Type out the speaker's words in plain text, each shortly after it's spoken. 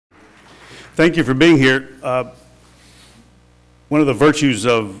Thank you for being here. One of the virtues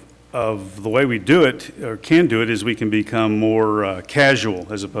of the way we do it, or can do it, is we can become more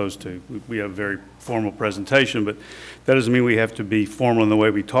casual as opposed to, we have a very formal presentation, but that doesn't mean we have to be formal in the way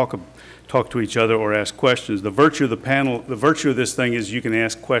we talk to each other or ask questions. The virtue of the panel, the virtue of this thing is you can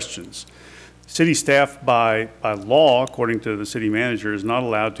ask questions. City staff, by law, according to the city manager, is not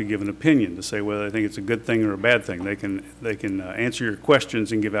allowed to give an opinion to say whether they think it's a good thing or a bad thing. They can answer your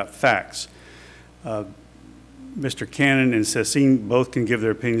questions and give out facts. Mr. Cannon and Cecine both can give their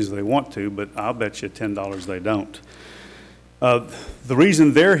opinions if they want to, but I'll bet you $10 they don't. The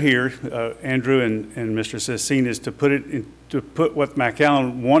reason they're here, Andrew and Mr. Cecine, is to put what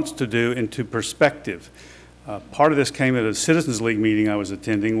McAllen wants to do into perspective. Part of this came at a Citizens League meeting I was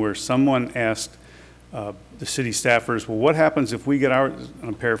attending where someone asked the city staffers, well, what happens if we get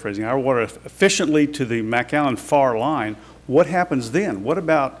I'm paraphrasing, our water efficiently to the McAllen far line? What happens then? What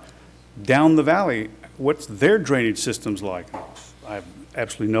about down the valley? What's their drainage systems like? I have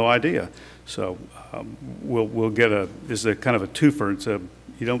absolutely no idea. So we'll get this is a kind of a twofer.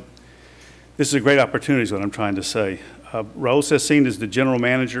 This is a great opportunity is what I'm trying to say. Raul Cecine is the general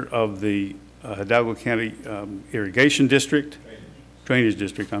manager of the Hidalgo County Irrigation District, Drainage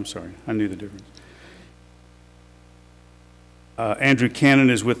District, I'm sorry, I knew the difference. Andrew Cannon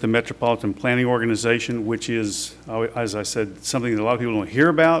is with the Metropolitan Planning Organization, which is, as I said, something that a lot of people don't hear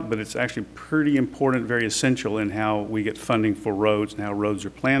about, but it's actually pretty important, very essential in how we get funding for roads and how roads are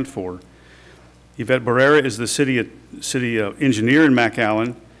planned for. Yvette Barrera is the city engineer in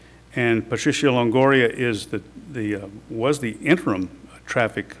McAllen, and Patricia Longoria is was the interim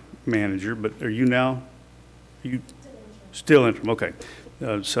traffic manager, but are you now? Still interim, okay.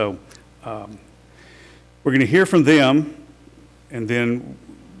 We're going to hear from them, and then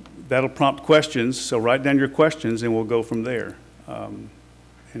that'll prompt questions. So write down your questions, and we'll go from there. And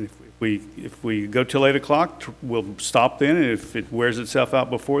if we go till 8 o'clock, we'll stop then. And if it wears itself out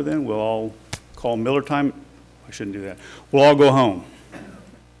before then, we'll all call Miller time. I shouldn't do that. We'll all go home.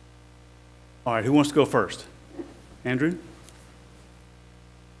 All right, who wants to go first? Andrew?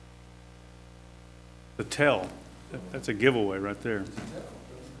 The tell. That's a giveaway right there.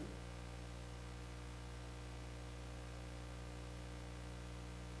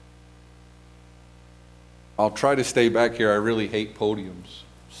 I'll try to stay back here. I really hate podiums.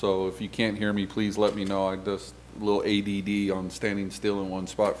 So if you can't hear me, please let me know. I just a little ADD on standing still in one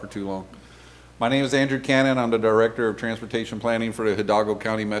spot for too long. My name is Andrew Cannon. I'm the Director of Transportation Planning for the Hidalgo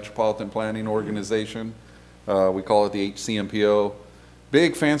County Metropolitan Planning Organization. We call it the HCMPO.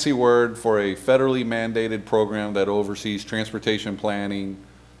 Big fancy word for a federally mandated program that oversees transportation planning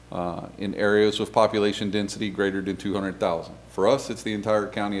in areas with population density greater than 200,000. For us, it's the entire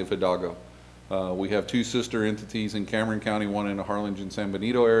county of Hidalgo. We have two sister entities in Cameron County, one in the Harlingen-San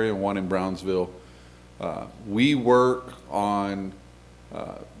Benito area and one in Brownsville. We work on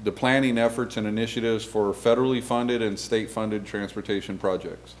the planning efforts and initiatives for federally funded and state funded transportation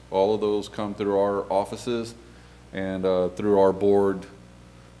projects. All of those come through our offices and through our board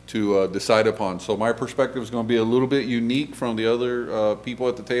to decide upon. So my perspective is going to be a little bit unique from the other people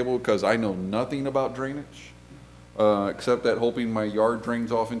at the table because I know nothing about drainage. Except that hoping my yard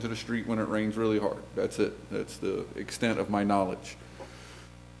drains off into the street when it rains really hard. That's it. That's the extent of my knowledge.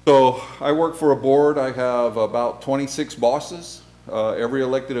 So I work for a board. I have about 26 bosses. Every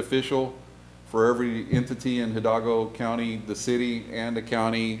elected official for every entity in Hidalgo County, the city and the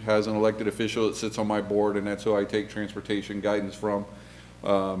county has an elected official that sits on my board, and that's who I take transportation guidance from.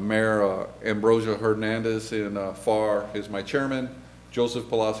 Mayor Ambrosia Hernandez in FAR is my chairman. Joseph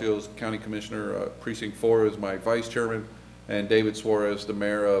Palacios, County Commissioner, Precinct 4 is my vice chairman, and David Suarez, the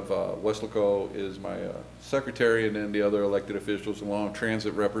mayor of Weslaco, is my secretary, and then the other elected officials along with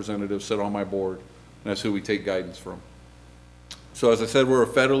transit representatives sit on my board, and that's who we take guidance from. So as I said, we're a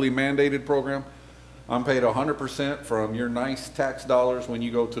federally mandated program. I'm paid 100% from your nice tax dollars when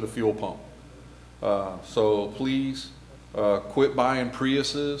you go to the fuel pump. So please quit buying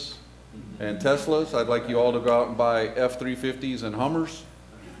Priuses and Teslas. I'd like you all to go out and buy F-350s and Hummers.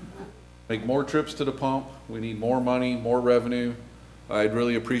 Make more trips to the pump. We need more money, more revenue. I'd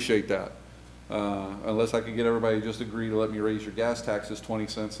really appreciate that. Unless I could get everybody to just agree to let me raise your gas taxes 20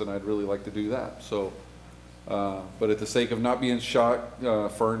 cents, then I'd really like to do that. So, but at the sake of not being shot,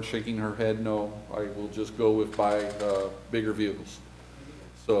 Fern shaking her head, no, I will just go with buy bigger vehicles.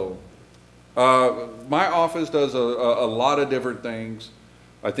 So, my office does a lot of different things.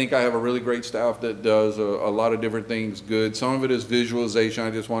 I think I have a really great staff that does a lot of different things good. Some of it is visualization. I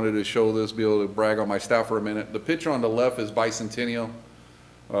just wanted to show this, be able to brag on my staff for a minute. The picture on the left is bicentennial,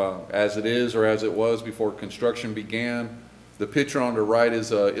 as it is or as it was before construction began. The picture on the right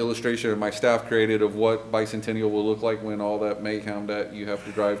is an illustration my staff created of what Bicentennial will look like when all that mayhem that you have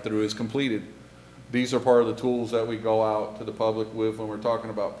to drive through is completed. These are part of the tools that we go out to the public with when we're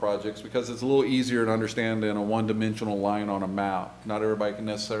talking about projects, because it's a little easier to understand than a one-dimensional line on a map. Not everybody can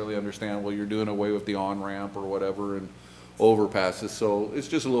necessarily understand, well, you're doing away with the on-ramp or whatever and overpasses. So it's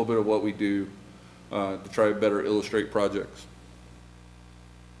just a little bit of what we do to try to better illustrate projects.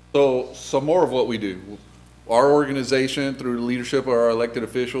 So some more of what we do. Our organization, through the leadership of our elected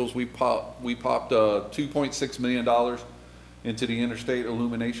officials, we popped $2.6 million into the Interstate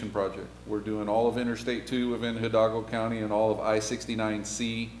Illumination Project. We're doing all of Interstate 2 within Hidalgo County and all of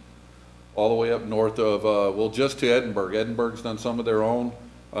I-69C, all the way up north of, well, just to Edinburgh. Edinburgh's done some of their own.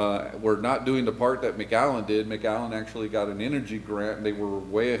 We're not doing the part that McAllen did. McAllen actually got an energy grant, and they were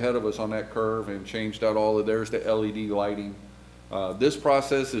way ahead of us on that curve and changed out all of theirs to LED lighting. This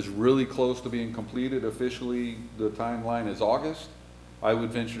process is really close to being completed. Officially, the timeline is August. I would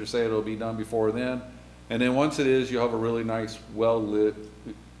venture to say it'll be done before then. And then once it is, you'll have a really nice, well-lit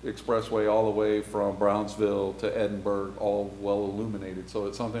expressway all the way from Brownsville to Edinburgh, all well illuminated. So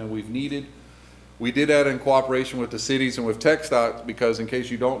it's something we've needed. We did that in cooperation with the cities and with TxDOT, because in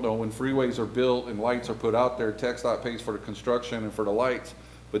case you don't know, when freeways are built and lights are put out there, TxDOT pays for the construction and for the lights,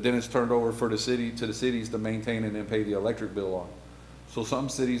 but then it's turned over for the city to the cities to maintain and then pay the electric bill on. So some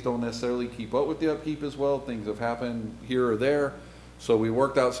cities don't necessarily keep up with the upkeep as well. Things have happened here or there. So we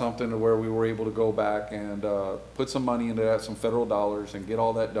worked out something to where we were able to go back and put some money into that, some federal dollars, and get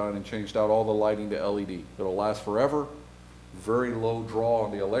all that done and changed out all the lighting to LED. It'll last forever. Very low draw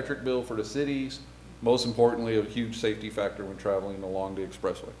on the electric bill for the cities. Most importantly, a huge safety factor when traveling along the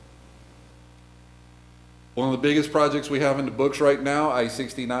expressway. One of the biggest projects we have in the books right now,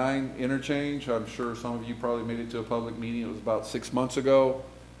 I-69 interchange. I'm sure some of you probably made it to a public meeting. It was about 6 months ago.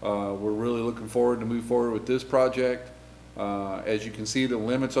 We're really looking forward to move forward with this project. As you can see, the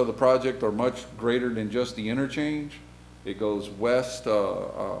limits of the project are much greater than just the interchange. It goes west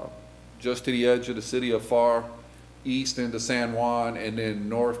just to the edge of the city of FAR, east into San Juan, and then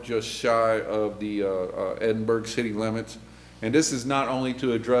north just shy of the Edinburgh city limits. And this is not only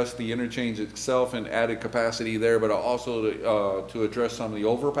to address the interchange itself and added capacity there, but also to address some of the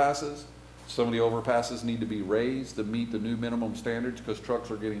overpasses. Some of the overpasses need to be raised to meet the new minimum standards because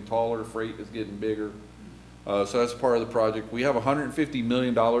trucks are getting taller, freight is getting bigger. So that's part of the project. We have $150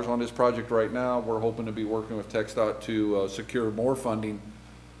 million on this project right now. We're hoping to be working with TxDOT to secure more funding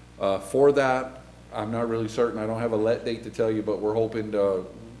for that. I'm not really certain. I don't have a let date to tell you, but we're hoping to,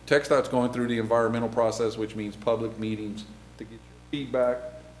 TxDOT's going through the environmental process, which means public meetings to get your feedback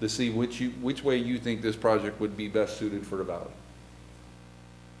to see which way you think this project would be best suited for the valley.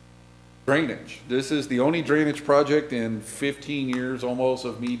 Drainage. This is the only drainage project in 15 years almost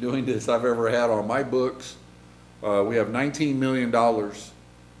of me doing this I've ever had on my books. We have $19 million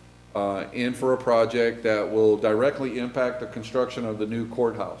in for a project that will directly impact the construction of the new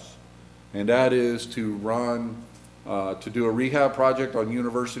courthouse. And that is to do a rehab project on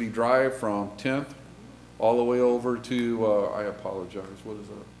University Drive from 10th all the way over to, I apologize, what is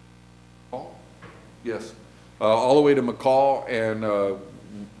that? McCall? Yes. All the way to McCall, and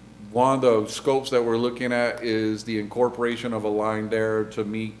one of the scopes that we're looking at is the incorporation of a line there to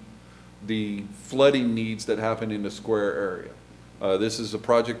meet the flooding needs that happen in the square area. This is a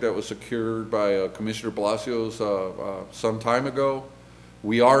project that was secured by Commissioner Palacios some time ago.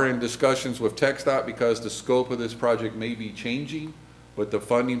 We are in discussions with TxDOT because the scope of this project may be changing, but the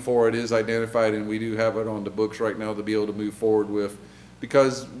funding for it is identified, and we do have it on the books right now to be able to move forward with.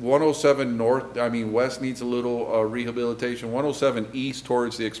 Because 107 west needs a little rehabilitation. 107 east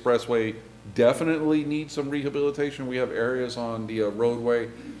towards the expressway definitely needs some rehabilitation. We have areas on the roadway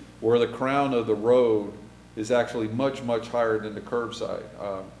where the crown of the road is actually much, much higher than the curbside.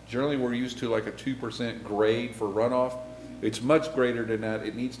 Generally, we're used to like a 2% grade for runoff. It's much greater than that.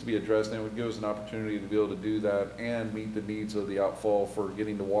 It needs to be addressed, and it would give us an opportunity to be able to do that and meet the needs of the outfall for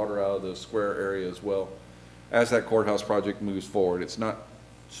getting the water out of the square area as well as that courthouse project moves forward. It's not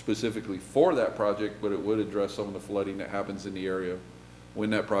specifically for that project, but it would address some of the flooding that happens in the area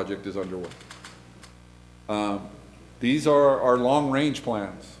when that project is underway. These are our long-range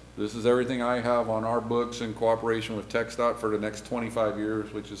plans. This is everything I have on our books in cooperation with TxDOT for the next 25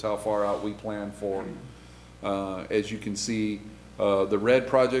 years, which is how far out we plan for. As you can see, the red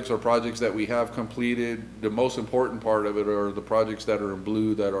projects are projects that we have completed. The most important part of it are the projects that are in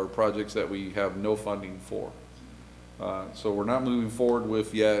blue that are projects that we have no funding for. So we're not moving forward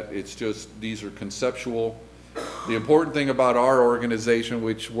with yet. It's just these are conceptual. The important thing about our organization,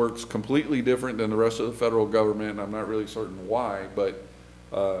 which works completely different than the rest of the federal government, I'm not really certain why, but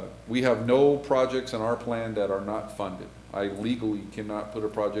we have no projects in our plan that are not funded. I legally cannot put a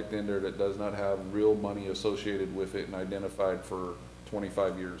project in there that does not have real money associated with it and identified for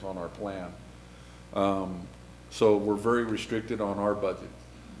 25 years on our plan. So we're very restricted on our budget.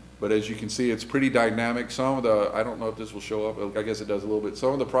 But as you can see, it's pretty dynamic. Some of the, I don't know if this will show up, I guess it does a little bit.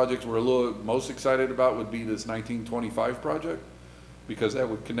 Some of the projects we're a little most excited about would be this 1925 project, because that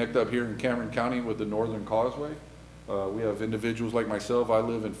would connect up here in Cameron County with the Northern Causeway. We have individuals like myself. I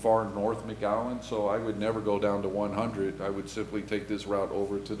live in far north McAllen, so I would never go down to 100. I would simply take this route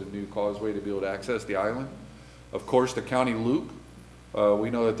over to the new causeway to be able to access the island. Of course, the county loop. We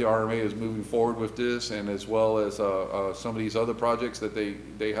know that the RMA is moving forward with this, and as well as some of these other projects that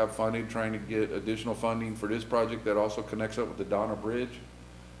they have funded, trying to get additional funding for this project that also connects up with the Donna Bridge.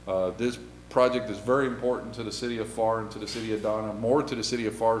 This project is very important to the city of FAR and to the city of Donna, more to the city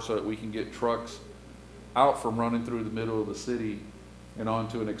of FAR, so that we can get trucks out from running through the middle of the city and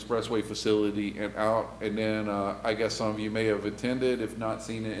onto an expressway facility and out. And then I guess some of you may have attended, if not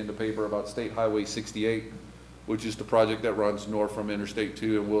seen it in the paper, about State Highway 68, which is the project that runs north from Interstate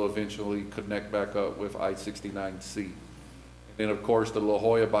 2 and will eventually connect back up with I-69C. And then of course the La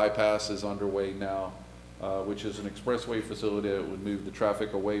Jolla bypass is underway now, which is an expressway facility that would move the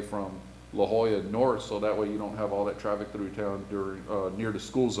traffic away from La Jolla north, so that way you don't have all that traffic through town during, near the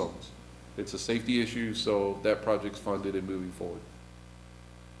school zones. It's a safety issue, so that project's funded and moving forward.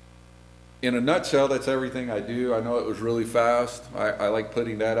 In a nutshell, that's everything I do. I know it was really fast. I like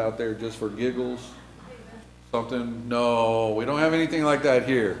putting that out there just for giggles. Something, no, we don't have anything like that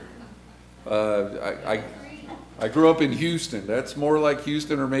here. I grew up in Houston. That's more like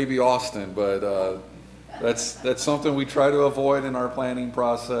Houston or maybe Austin, but that's something we try to avoid in our planning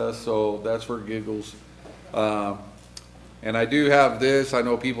process, so that's for giggles. And I do have this. I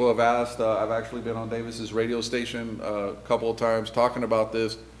know people have asked. I've actually been on Davis's radio station a couple of times talking about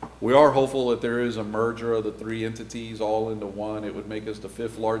this. We are hopeful that there is a merger of the three entities all into one. It would make us the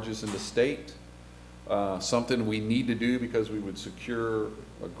 5th largest in the state. Something we need to do because we would secure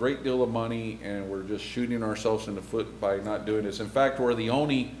a great deal of money, and we're just shooting ourselves in the foot by not doing this. In fact, we're the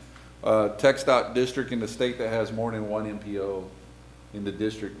only TxDOT district in the state that has more than one MPO in the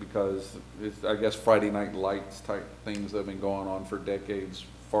district, because it's, I guess, Friday night lights type things that have been going on for decades,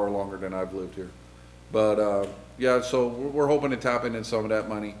 far longer than I've lived here. But yeah, so we're hoping to tap into some of that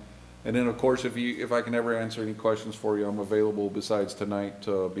money. And then of course, if I can ever answer any questions for you, I'm available besides tonight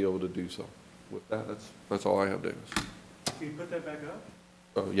to be able to do so. With that, that's all I have, Davis. Can you put that back up?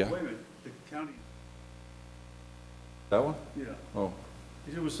 Oh, yeah. Wait a minute, the county. That one? Yeah. Oh.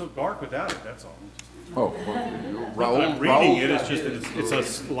 It was so dark without it, that's all. Oh, well, I'm reading it, it's just that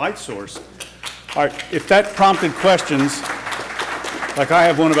it's a light source. All right, if that prompted questions, like I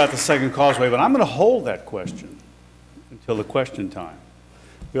have one about the second causeway, but I'm going to hold that question until the question time.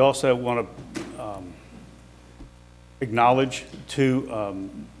 We also want to acknowledge two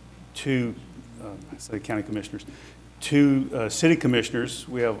county commissioners, two city commissioners.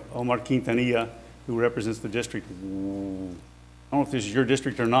 We have Omar Quintanilla, who represents the district. I don't know if this is your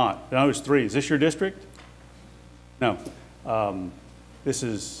district or not. No, it's 3. Is this your district? No. This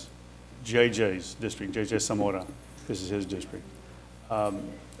is JJ's district, JJ Zamora. This is his district.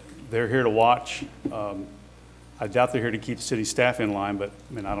 They're here to watch. I doubt they're here to keep the city staff in line, but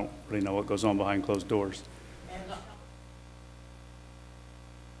I mean, I don't really know what goes on behind closed doors.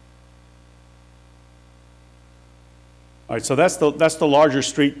 All right, so that's the larger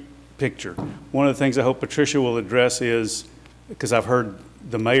street picture. One of the things I hope Patricia will address is, because I've heard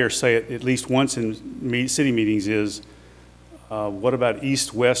the mayor say it at least once in city meetings, is what about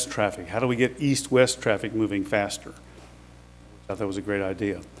east-west traffic? How do we get east-west traffic moving faster? I thought that was a great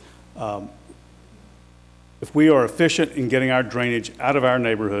idea. If we are efficient in getting our drainage out of our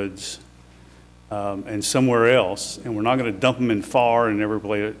neighborhoods and somewhere else, and we're not going to dump them in FAR and every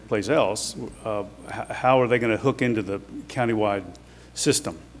place else, how are they going to hook into the countywide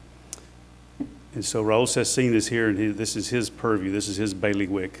system? And so Raul Cecine is here, and this is his purview, this is his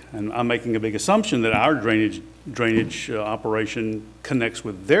bailiwick. And I'm making a big assumption that our drainage operation connects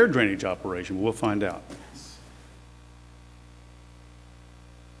with their drainage operation. We'll find out.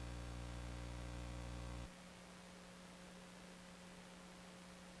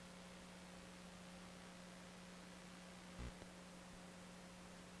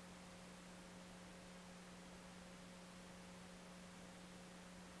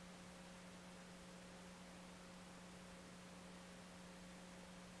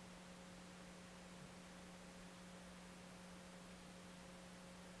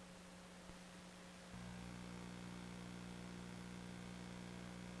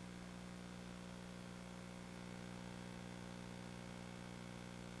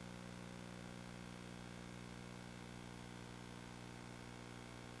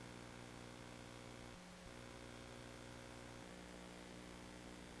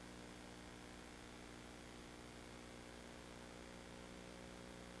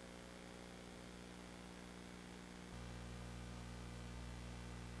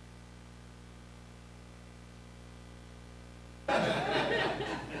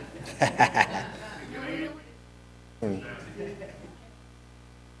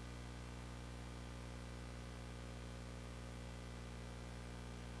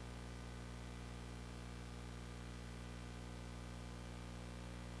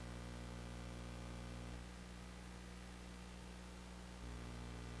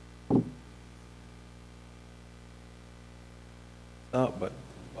 Oh, but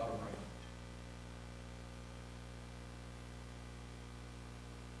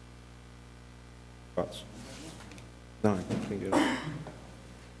thoughts? No, I can't get it.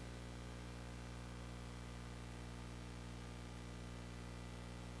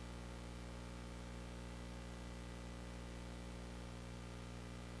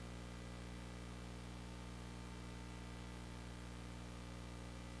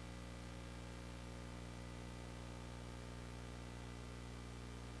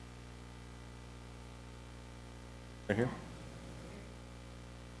 Right here?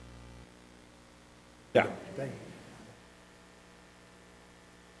 Yeah.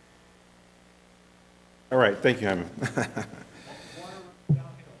 All right, thank you, Hyman.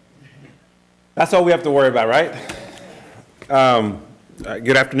 That's all we have to worry about, right?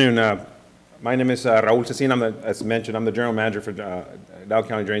 Good afternoon. My name is Raul Cecina. As mentioned, I'm the general manager for Dow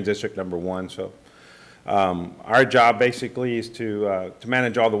County Drainage District number 1. So our job basically is to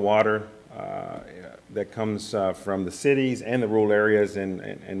manage all the water that comes from the cities and the rural areas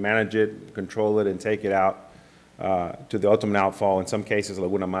and manage it, control it, and take it out to the ultimate outfall, in some cases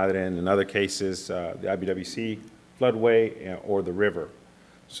Laguna Madre, and in other cases the IBWC floodway or the river.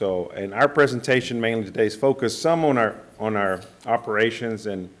 So, and our presentation mainly today is focused some on our operations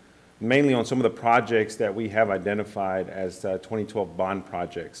and mainly on some of the projects that we have identified as 2012 bond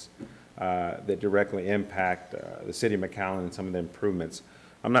projects that directly impact the City of McAllen and some of the improvements.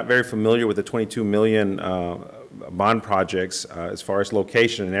 I'm not very familiar with the 22 million bond projects as far as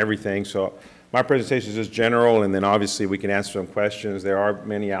location and everything, so my presentation is just general, and then obviously we can answer some questions. There are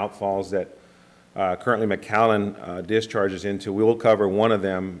many outfalls that currently McAllen discharges into. We will cover one of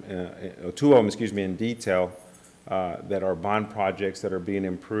them, two of them, excuse me, in detail that are bond projects that are being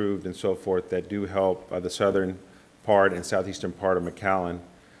improved and so forth that do help the southern part and southeastern part of McAllen,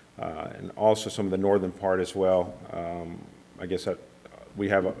 and also some of the northern part as well. I guess we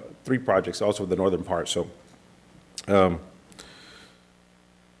have 3 projects also with the northern part. So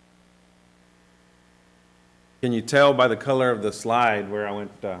can you tell by the color of the slide where I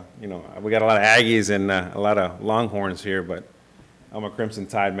went, you know, we got a lot of Aggies and a lot of Longhorns here, but I'm a Crimson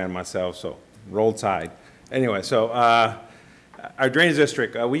Tide man myself, so roll Tide. Anyway, so our drainage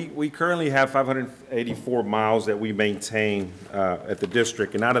district, we currently have 584 miles that we maintain at the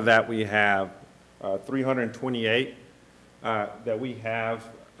district, and out of that we have 328 that we have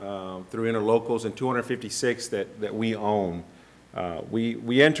through interlocals and 256 that we own.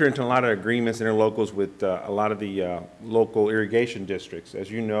 We enter into a lot of agreements, interlocals, with a lot of the local irrigation districts. As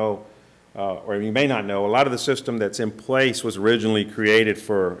you know, or you may not know, a lot of the system that's in place was originally created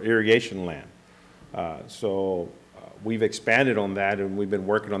for irrigation land. So we've expanded on that, and we've been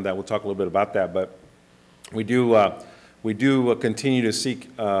working on that. We'll talk a little bit about that, but we do continue to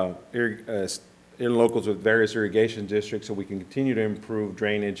seek interlocals with various irrigation districts so we can continue to improve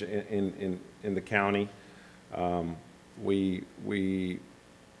drainage in the county. Our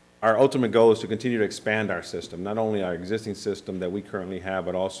ultimate goal is to continue to expand our system, not only our existing system that we currently have,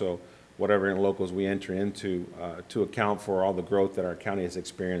 but also whatever interlocals we enter into to account for all the growth that our county has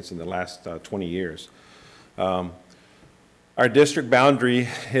experienced in the last 20 years. Our district boundary,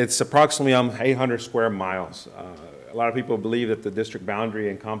 it's approximately 800 square miles. A lot of people believe that the district boundary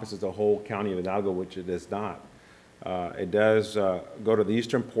encompasses the whole county of Hidalgo, which it does not. It does go to the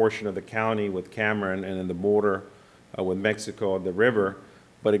eastern portion of the county with Cameron and then the border with Mexico, the river,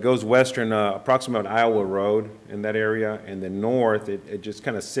 but it goes western approximately Iowa Road in that area, and then north it just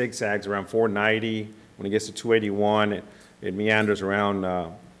kind of zigzags around 490. When it gets to 281, it meanders around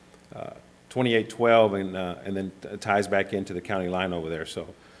 2812 and then ties back into the county line over there.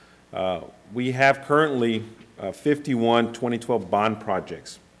 So we have currently 51 2012 bond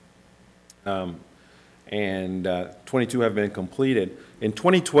projects, and 22 have been completed. In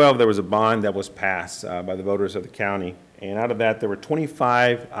 2012, there was a bond that was passed by the voters of the county, and out of that, there were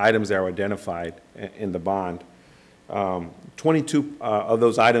 25 items that were identified in the bond. 22 of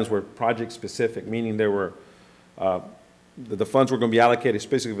those items were project-specific, meaning there were the funds were going to be allocated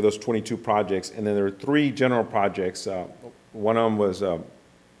specifically for those 22 projects, and then there were 3 general projects. One of them was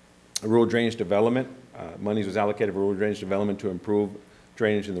rural drainage development. Monies was allocated for rural drainage development to improve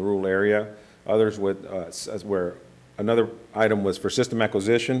drainage in the rural area. Others where another item was for system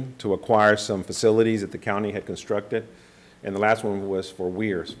acquisition to acquire some facilities that the county had constructed. and the last one was for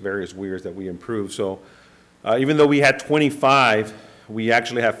weirs, various weirs that we improved. So even though we had 25, we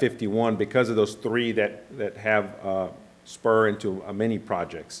actually have 51 because of those 3 that have spur into many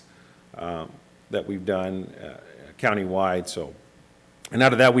projects that we've done countywide. So, and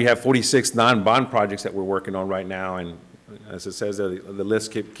out of that, we have 46 non-bond projects that we're working on right now. And as it says, the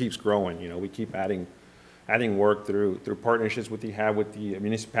list keeps growing. You know, we keep adding work through partnerships with the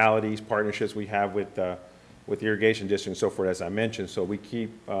municipalities, partnerships we have with the irrigation district and so forth, as I mentioned. So we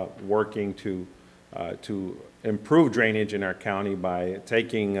keep working to improve drainage in our county by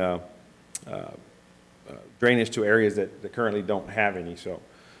taking drainage to areas that currently don't have any. So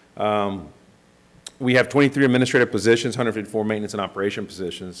we have 23 administrative positions, 154 maintenance and operation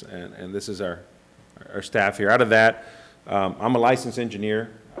positions, and this is our staff here. Out of that, I'm a licensed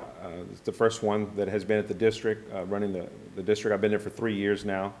engineer. It's the first one that has been at the district, running the district. I've been there for 3 years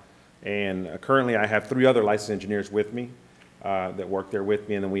now. And currently I have 3 other licensed engineers with me that work there with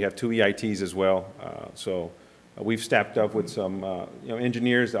me, and then we have 2 EITs as well. So we've staffed up with some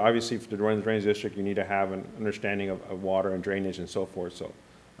engineers. Obviously, to run the drainage district, you need to have an understanding of water and drainage and so forth. So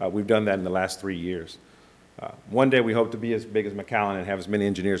we've done that in the last 3 years. One day we hope to be as big as McAllen and have as many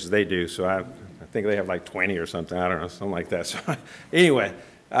engineers as they do. So I think they have like 20 or something. I don't know, something like that. So anyway,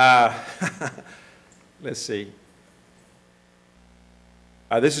 let's see.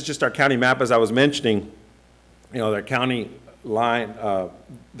 This is just our county map, as I was mentioning. You know, the county line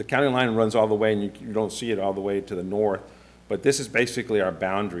runs all the way, and you don't see it all the way to the north. But this is basically our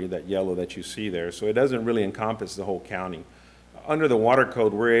boundary, that yellow that you see there. So it doesn't really encompass the whole county. Under the water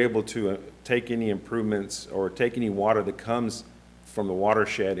code, we're able to take any improvements or take any water that comes from the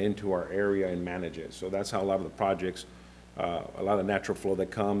watershed into our area and manage it. So that's how a lot of the projects, a lot of natural flow that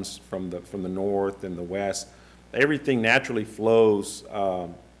comes from the north and the west, everything naturally flows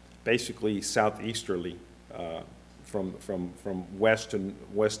basically southeasterly from west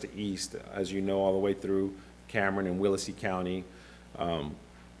to east, as you know, all the way through Cameron and Willacy County.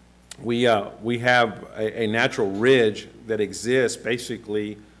 We have a natural ridge that exists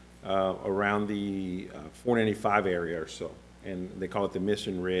basically around the 495 area or so, and they call it the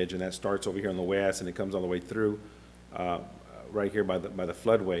Mission Ridge, and that starts over here on the west, and it comes all the way through right here by the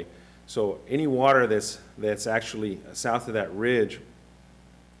floodway. So any water that's actually south of that ridge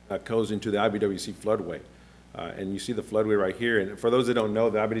goes into the IBWC floodway. And you see the floodway right here. And for those that don't know,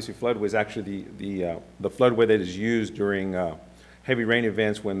 the IBWC floodway is actually the floodway that is used during heavy rain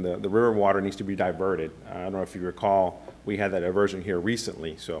events when the river water needs to be diverted. I don't know if you recall, we had that diversion here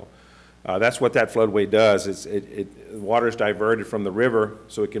recently. So that's what that floodway does. Water is diverted from the river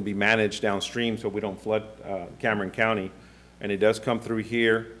so it can be managed downstream so we don't flood Cameron County. And it does come through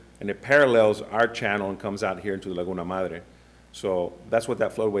here, and it parallels our channel and comes out here into the Laguna Madre. So that's what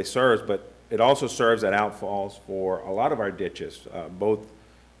that floodway serves, but it also serves at outfalls for a lot of our ditches, both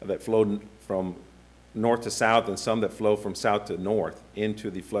that flow from north to south and some that flow from south to north into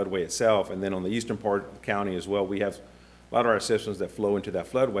the floodway itself. And then on the eastern part of the county as well, we have a lot of our systems that flow into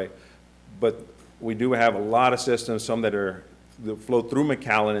that floodway. But we do have a lot of systems, some that flow through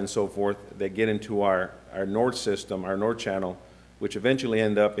McAllen and so forth, that get into our north system, our north channel, which eventually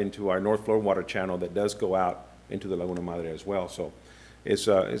end up into our north flow water channel that does go out into the Laguna Madre as well. So it's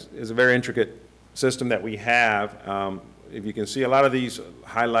a very intricate system that we have. If you can see, a lot of these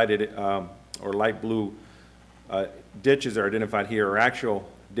highlighted or light blue ditches that are identified here are actual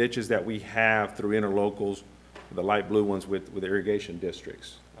ditches that we have through interlocals, the light blue ones with irrigation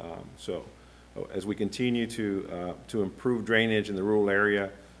districts. So as we continue to improve drainage in the rural area,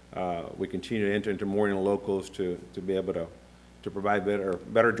 we continue to enter into more interlocals to be able to provide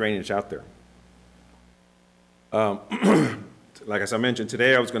better drainage out there. Like as I mentioned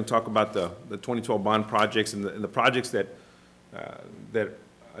today, I was going to talk about the 2012 bond projects and the projects that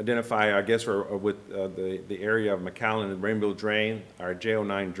identify, I guess, are with the area of McAllen and Rainbow Drain, our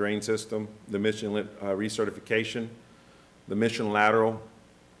J09 drain system, the Mission recertification, the Mission lateral,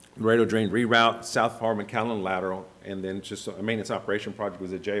 Laredo Drain reroute, South Far McAllen lateral, and then just a maintenance operation project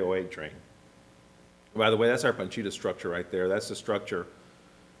was a J08 drain. By the way, that's our Panchita structure right there. That's the structure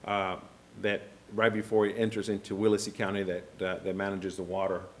that right before it enters into Willacy County that manages the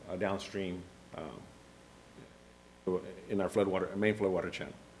water downstream in our main floodwater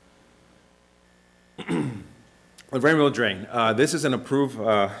channel. The Rainbow Drain. This is an approved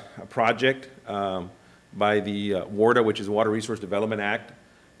project by the WRDA, which is Water Resource Development Act.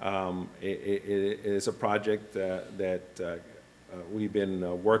 It is a project that we've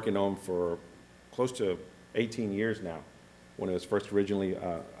been working on for close to 18 years now, when it was first originally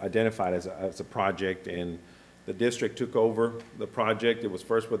identified as a project, and The district took over the project. It was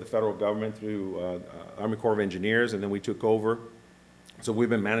first with the federal government through Army Corps of Engineers, and then we took over. So we've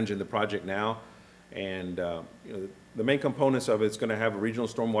been managing the project now. And you know, the main components of it's going to have a regional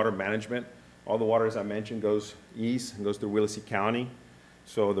stormwater management. All the water, as I mentioned, goes east and goes through Willacy County.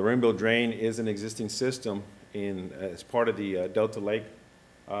 So the rainbow drain is an existing system as part of the Delta Lake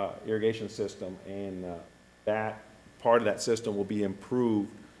irrigation system, and that part of that system will be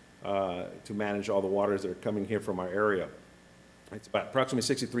improved to manage all the waters that are coming here from our area. It's about approximately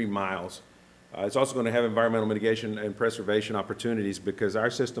 63 miles. It's also going to have environmental mitigation and preservation opportunities because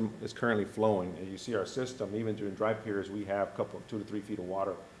our system is currently flowing. As you see our system, even during dry periods, we have a couple of 2 to 3 feet of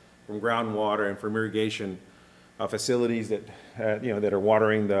water from groundwater and from irrigation facilities that, that are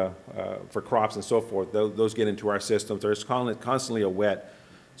watering for crops and so forth. Those get into our system. There's constantly a wet,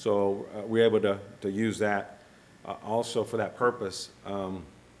 so we're able to use that also for that purpose.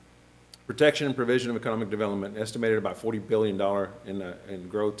 Protection and provision of economic development, estimated about $40 billion in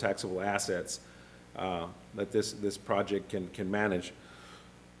growth taxable assets that this project can manage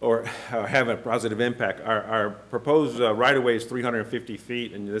or have a positive impact. Our proposed right-of-way is 350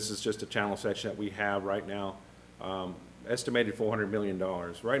 feet, and this is just a channel section that we have right now, estimated $400 million.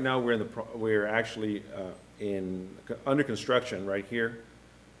 Right now, we're actually under construction right here.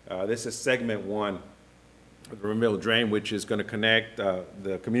 This is segment 1. The rainbow drain, which is going to connect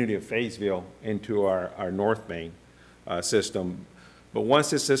the community of Fayetteville into our North Main system. But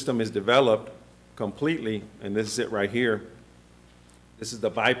once this system is developed completely, and this is it right here, this is the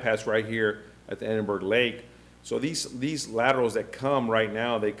bypass right here at the Edinburgh Lake. So these laterals that come right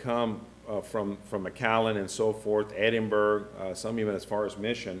now, they come from McAllen and so forth, Edinburgh, some even as far as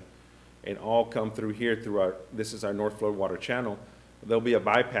Mission, and all come through here through this is our North Flow Water Channel. There'll be a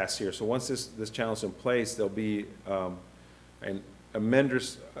bypass here. So once this channel's in place, there'll be a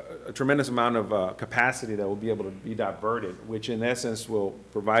tremendous amount of capacity that will be able to be diverted, which in essence will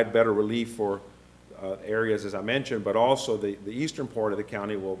provide better relief for areas, as I mentioned, but also the eastern part of the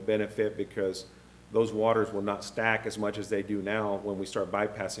county will benefit because those waters will not stack as much as they do now when we start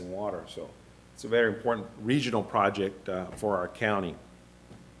bypassing water. So it's a very important regional project for our county.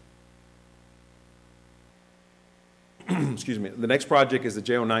 Excuse me. The next project is the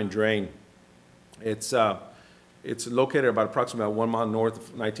J09 drain. It's located about approximately 1 mile north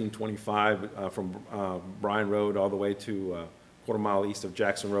of 1925 from Bryan Road all the way to quarter mile east of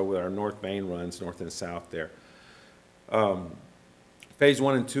Jackson Road, where our North Main runs north and south there. Phase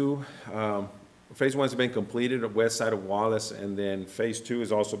 1 and 2. Phase 1 has been completed at west side of Wallace, and then Phase 2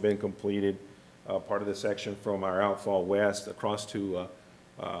 has also been completed, part of the section from our outfall west across to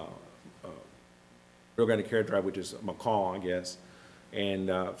Rio Grande Care Drive, which is McCall, I guess. And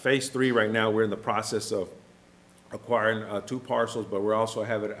Phase 3 right now, we're in the process of acquiring 2 parcels, but we're also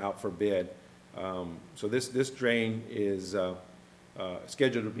having it out for bid. So this drain is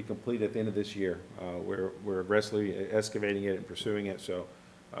scheduled to be completed at the end of this year. We're aggressively excavating it and pursuing it. So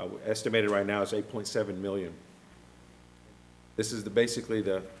estimated right now is $8.7 million. This is basically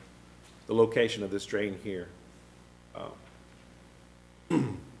the location of this drain here.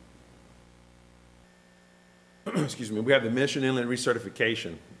 Excuse me, we have the Mission Inlet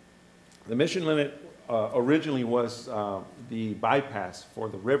recertification. The Mission Inlet originally was the bypass for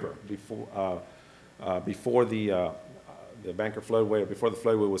the river before the Banker floodway, or before the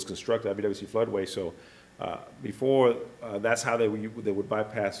floodway was constructed, IBWC floodway. So before, that's how they would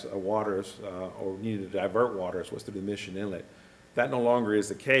bypass waters or needed to divert waters, was through the Mission Inlet. That no longer is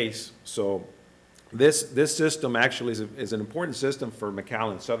the case. So this system actually is an important system for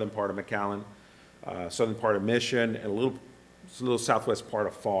McAllen, southern part of McAllen, southern part of Mission, and a little southwest part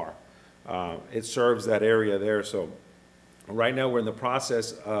of Farr. It serves that area there. So right now we're in the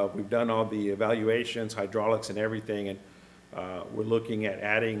process of, we've done all the evaluations, hydraulics and everything, and we're looking at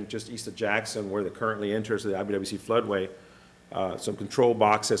adding just east of Jackson, where it currently enters the IBWC floodway, some control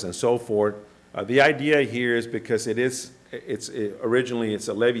boxes and so forth. The idea here is because originally it's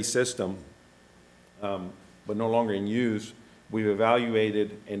a levee system, but no longer in use. We've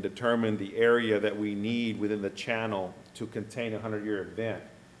evaluated and determined the area that we need within the channel to contain a 100-year event.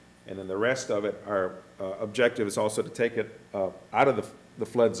 And then the rest of it, our objective is also to take it out of the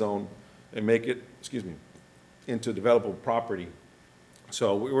flood zone and make it, into developable property.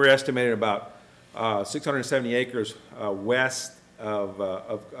 So we're estimating about 670 acres west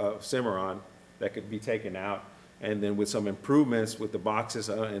of Cimarron that could be taken out. And then with some improvements with the boxes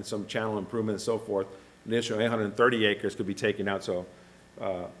and some channel improvements and so forth, an additional 830 acres could be taken out. So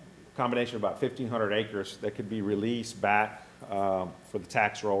combination of about 1,500 acres that could be released back for the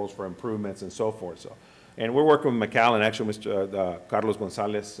tax rolls, for improvements and so forth. So, and we're working with McAllen, actually Mr. Carlos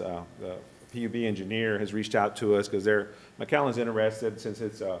Gonzalez, the PUB engineer has reached out to us because McAllen's interested, since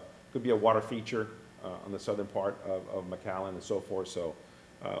it's could be a water feature on the southern part of McAllen and so forth. So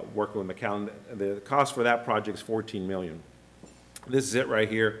working with McAllen, the cost for that project is $14 million. This is it right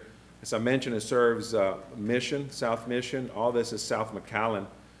here. As I mentioned, it serves Mission, South Mission. All this is South McAllen.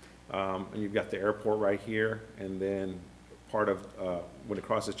 And you've got the airport right here, and then part of, when it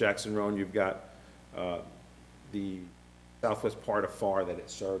crosses Jackson Road, you've got the southwest part of FAR that it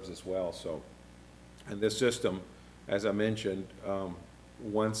serves as well. So, and this system, as I mentioned,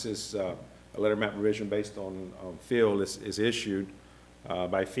 once this a letter map revision based on field is issued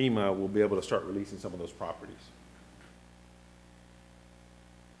by FEMA, we'll be able to start releasing some of those properties.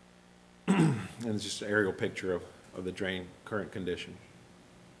 And it's just an aerial picture of the drain current condition.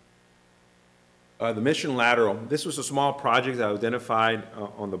 The Mission Lateral, this was a small project that I identified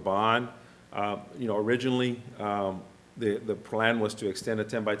on the bond. You know, originally, the plan was to extend a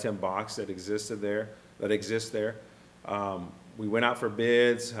 10 by 10 box that exists there. We went out for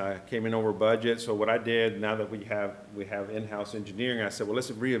bids, came in over budget. So what I did, now that we have in-house engineering, I said, well,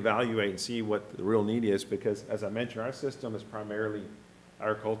 let's reevaluate and see what the real need is, because as I mentioned, our system is primarily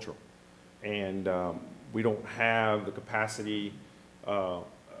agricultural. And we don't have the capacity, you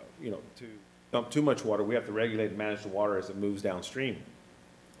know, to dump too much water. We have to regulate and manage the water as it moves downstream.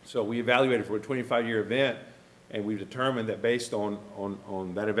 So we evaluated for a 25-year event, and we've determined that based on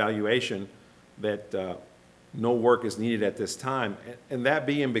that evaluation that no work is needed at this time. And that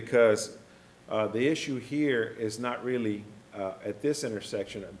being because the issue here is not really at this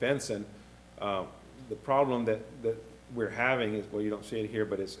intersection at Benson. The problem that we're having is, well, you don't see it here,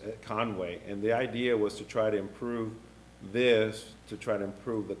 but it's at Conway. And the idea was to try to improve this, to try to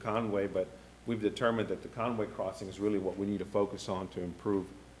improve the Conway, but we've determined that the Conway crossing is really what we need to focus on to improve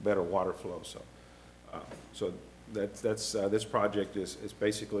better water flow. So, this project is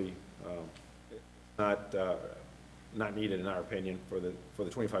basically not needed in our opinion for the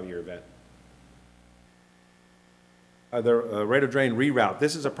 25-year event. The rate of drain reroute.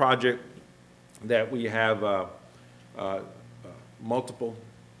 This is a project that we have multiple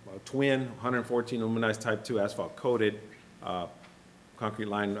twin 114 aluminized type 2 asphalt coated concrete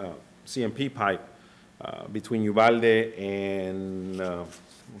line CMP pipe between Uvalde and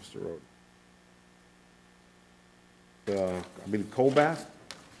what's the road? I believe Colbath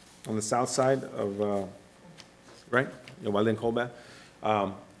on the south side of right, Uvalde and Colbath.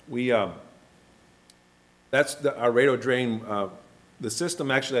 That's our rate of drain. The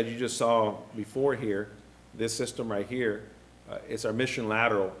system actually that you just saw before here, this system right here, it's our Mission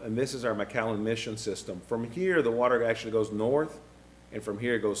Lateral, and this is our McAllen Mission system. From here, the water actually goes north, and from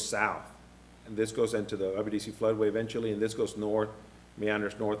here it goes south. And this goes into the WDC floodway eventually, and this goes north,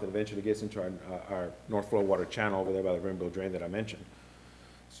 meanders north, and eventually gets into our North Flow water channel over there by the Rainbow Drain that I mentioned.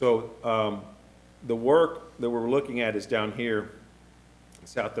 So the work that we're looking at is down here,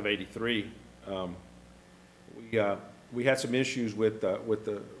 south of 83. We had some issues with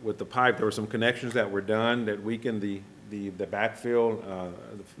the pipe. There were some connections that were done that weakened the backfill,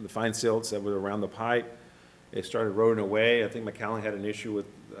 the fine silts that were around the pipe. It started eroding away. I think McAllen had an issue with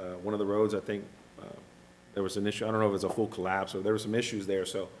one of the roads. I think there was an issue. I don't know if it was a full collapse, or there were some issues there.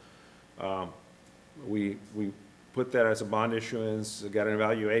 So we put that as a bond issuance, got an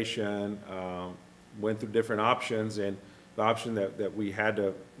evaluation, went through different options, and the option that we had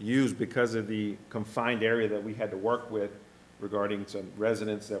to use because of the confined area that we had to work with regarding some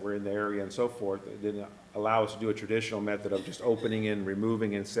residents that were in the area and so forth, it didn't allow us to do a traditional method of just opening and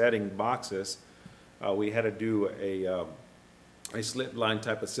removing and setting boxes. We had to do a slip line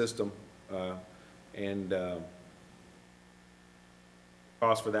type of system, and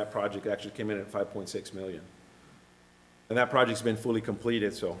cost for that project actually came in at $5.6 million. And that project's been fully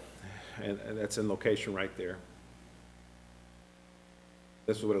completed, so, and that's in location right there.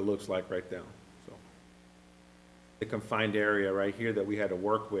 This is what it looks like right now. So, the confined area right here that we had to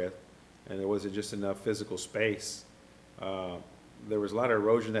work with, and there wasn't just enough physical space. There was a lot of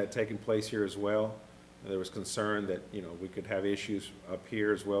erosion that had taken place here as well. And there was concern that, you know, we could have issues up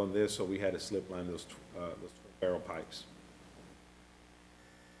here as well in this, so we had to slip line those barrel pipes.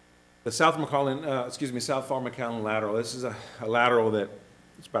 The South Far McAllen lateral. This is a lateral that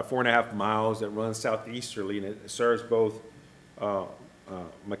it's about 4.5 miles that runs southeasterly, and it serves both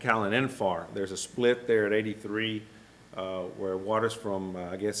McAllen and Far. There's a split there at 83 where waters from,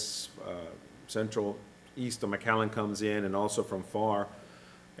 I guess, central east of McAllen comes in, and also from Far,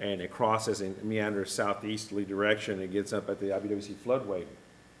 and it crosses and meanders southeasterly direction. It gets up at the IBWC floodway.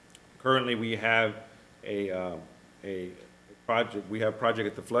 Currently, we have a project. We have a project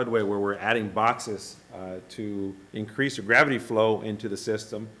at the floodway where we're adding boxes to increase the gravity flow into the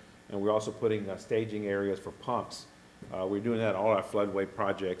system, and we're also putting staging areas for pumps. We're doing that in all our floodway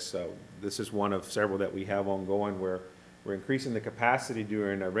projects. This is one of several that we have ongoing where we're increasing the capacity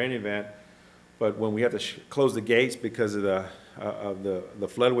during a rain event, but when we have to close the gates because of the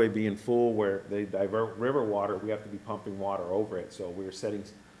floodway being full where they divert river water, we have to be pumping water over it. So we're setting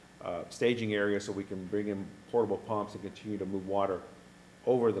staging areas so we can bring in portable pumps and continue to move water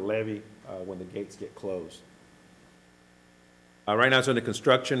over the levee when the gates get closed. Right now it's under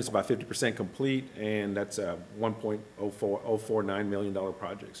construction. It's about 50% complete, and that's a $1.049 million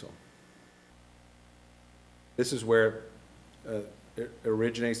project. So this is where it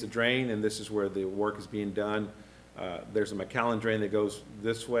originates the drain, and this is where the work is being done. There's a McAllen drain that goes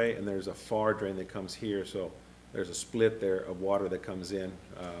this way, and there's a FAR drain that comes here. So there's a split there of water that comes in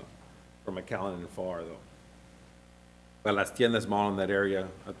from McAllen and FAR, though. But Las Tiendas Mall in that area,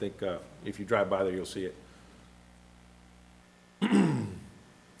 I think if you drive by there, you'll see it.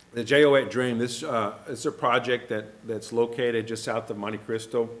 The J08 drain, this is a project that's located just south of Monte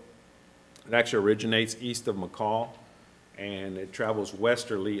Cristo. It actually originates east of McCall, and it travels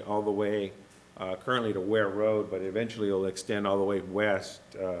westerly all the way currently to Ware Road, but eventually it'll extend all the way west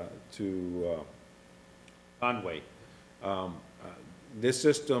to Conway. This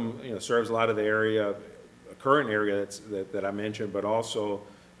system, serves a lot of the area, current area that I mentioned, but also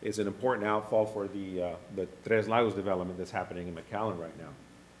is an important outfall for the Tres Lagos development that's happening in McAllen right now.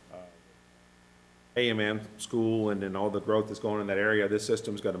 AMM school and then all the growth that's going on in that area, this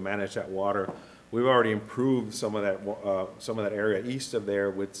system's going to manage that water. We've already improved some of that area east of there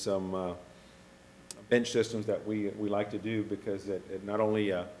with some bench systems that we like to do, because it not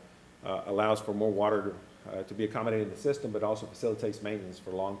only allows for more water to be accommodated in the system, but also facilitates maintenance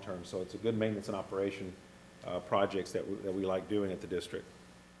for long term. So it's a good maintenance and operation projects that we like doing at the district.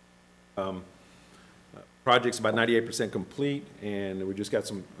 Project's about 98% complete, and we just got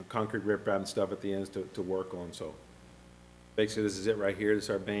some concrete riprap and stuff at the ends to work on. So basically this is it right here. This is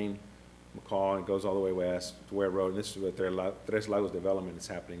our main McCall, and it goes all the way west to Ware Road, and this is what their Tres Lagos development is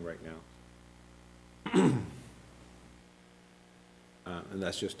happening right now. And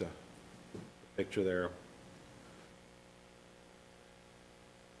that's just a picture there.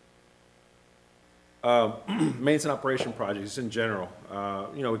 Maintenance and operation projects in general.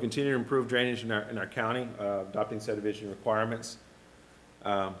 We continue to improve drainage in our county, adopting subdivision requirements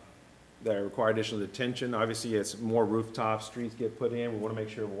that require additional attention. Obviously, as more rooftop streets get put in, we want to make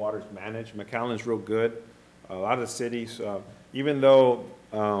sure the water is managed. McAllen's real good. A lot of the cities, even though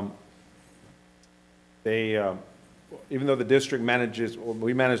the district manages,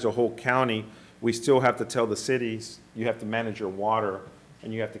 we manage the whole county, we still have to tell the cities, you have to manage your water,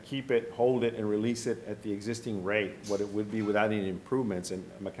 and you have to keep it, hold it, and release it at the existing rate, what it would be without any improvements. And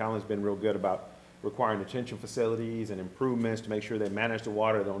McAllen's been real good about requiring detention facilities and improvements to make sure they manage the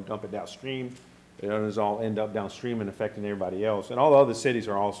water, they don't dump it downstream. It doesn't all end up downstream and affecting everybody else. And all the other cities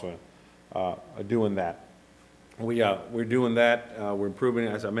are also doing that. We're doing that. We're improving,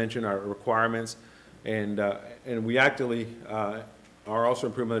 as I mentioned, our requirements. And we actively are also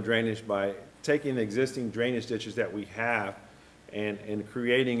improving the drainage by taking the existing drainage ditches that we have and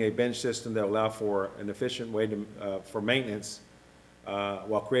creating a bench system that will allow for an efficient way for maintenance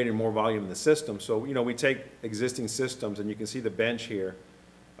while creating more volume in the system. So, we take existing systems, and you can see the bench here.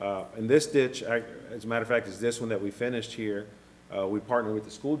 And this ditch, as a matter of fact, is this one that we finished here. We partnered with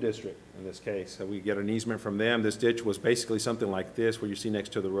the school district in this case. So we get an easement from them. This ditch was basically something like this, where you see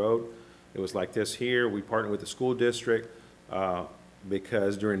next to the road. It was like this here. We partnered with the school district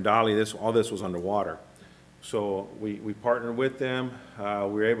because during Dolly, all this was underwater. So we partnered with them. We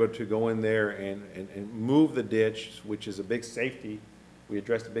were able to go in there and move the ditch, which is a big safety. We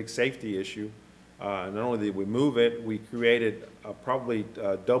addressed a big safety issue. Not only did we move it, we created probably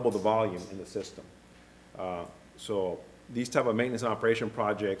double the volume in the system. So these type of maintenance and operation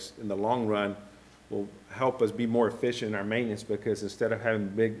projects in the long run will help us be more efficient in our maintenance, because instead of having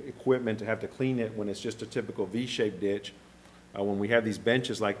big equipment to have to clean it when it's just a typical V-shaped ditch, when we have these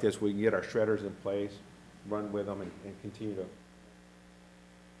benches like this, we can get our shredders in place, run with them, and continue to.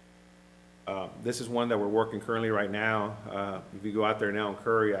 This is one that we're working currently right now. If you go out there now in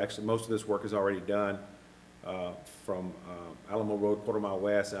Curry, actually most of this work is already done from Alamo Road, quarter mile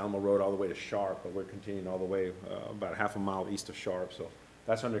west, and Alamo Road all the way to Sharp, but we're continuing all the way about half a mile east of Sharp. So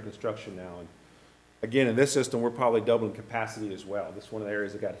that's under construction now. And again, in this system, we're probably doubling capacity as well. This is one of the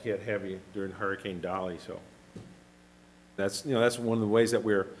areas that got hit heavy during Hurricane Dolly. So that's one of the ways that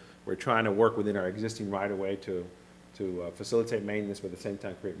we're trying to work within our existing right-of-way to facilitate maintenance, but at the same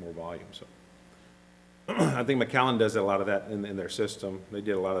time create more volume. So I think McAllen does a lot of that in their system. They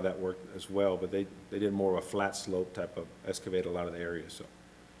did a lot of that work as well, but they did more of a flat slope type of excavate a lot of the areas. So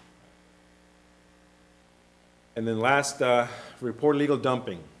And then last, report illegal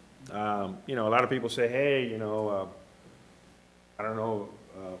dumping. You know, a lot of people say, hey, you know, I don't know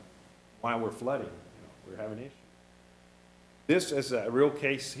why we're flooding. You know, we're having issues. This is a real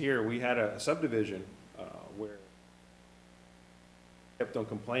case here. We had a subdivision where kept on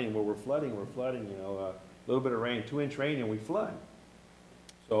complaining, well, we're flooding, you know, a little bit of rain, 2-inch rain, and we flood.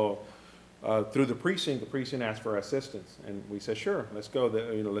 So through the precinct asked for assistance, and we said, sure, let's go.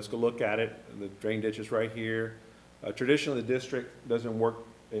 You know, let's go look at it. The drain ditch is right here. Traditionally, the district doesn't work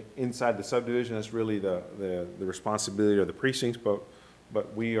inside the subdivision. That's really the responsibility of the precincts,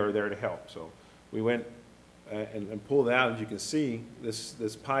 but we are there to help. So we went and pulled out. As you can see,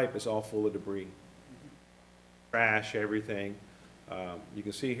 this pipe is all full of debris, trash, everything. You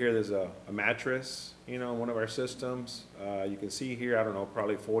can see here there's a mattress, you know, in one of our systems. You can see here, I don't know,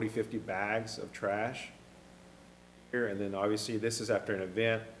 probably 40, 50 bags of trash here. And then obviously this is after an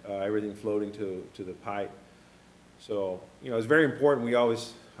event, everything floating to the pipe. So, you know, it's very important. We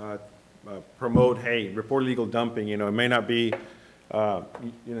always promote, hey, report illegal dumping. You know, it may not be, you know,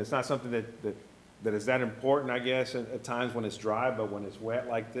 it's not something that is that important, I guess, at times when it's dry, but when it's wet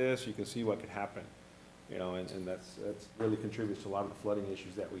like this, you can see what could happen. You know, and that's really contributes to a lot of the flooding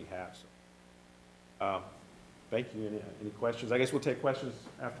issues that we have. So, thank you. Any questions? I guess we'll take questions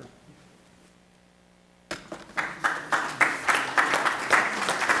after.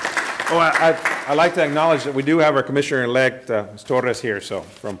 Oh, I'd like to acknowledge that we do have our Commissioner-elect, Ms. Torres here, so,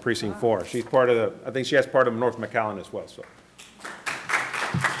 from Precinct 4. She's part of the, I think she has part of North McAllen as well, so.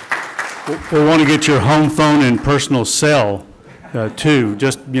 We'll want to get your home phone and personal cell, too,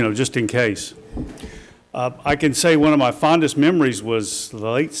 just in case. I can say one of my fondest memories was the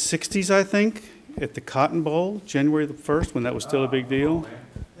late 60s, I think, at the Cotton Bowl, January the 1st, when that was still a big deal.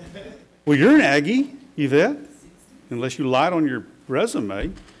 Well, you're an Aggie, Yvette, unless you lied on your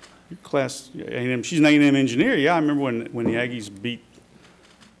resume. Your class, A&M, she's an A&M engineer. Yeah, I remember when the Aggies beat,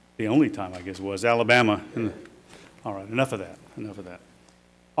 the only time, I guess, was Alabama. All right, enough of that.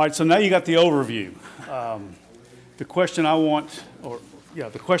 All right, so now you got the overview. The question I want,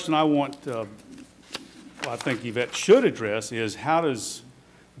 I think Yvette should address is how does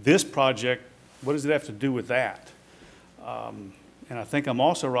this project, what does it have to do with that? And I think I'm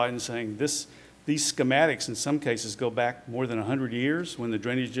also right in saying these schematics in some cases go back more than 100 years when the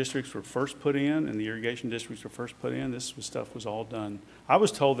drainage districts were first put in and the irrigation districts were first put in. Stuff was all done. I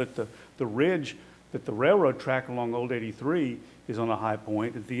was told that the ridge, that the railroad track along Old 83 is on a high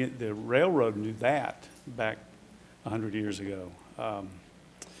point. The railroad knew that back 100 years ago.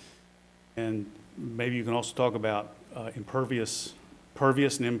 And maybe you can also talk about pervious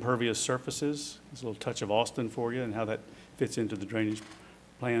and impervious surfaces. There's a little touch of Austin for you and how that fits into the drainage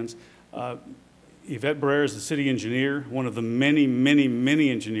plans. Yvette Barrera is the city engineer, one of the many, many, many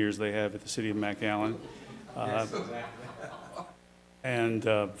engineers they have at the City of McAllen. And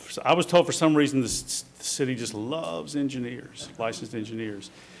I was told for some reason the city just loves engineers, licensed engineers.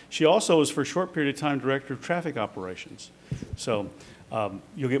 She also was for a short period of time director of traffic operations. So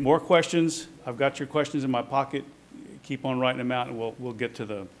you'll get more questions. I've got your questions in my pocket. Keep on writing them out, and we'll get to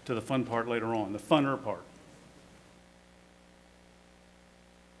the fun part later on, the funner part.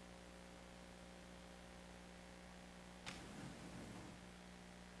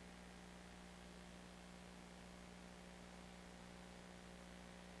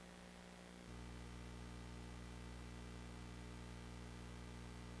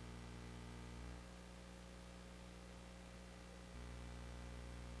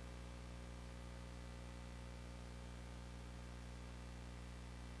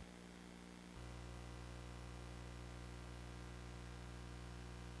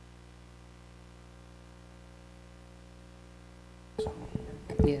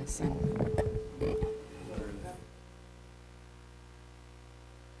 Yes.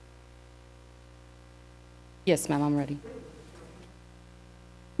 Yes, ma'am, I'm ready.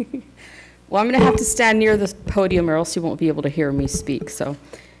 Well, I'm going to have to stand near the podium or else you won't be able to hear me speak. So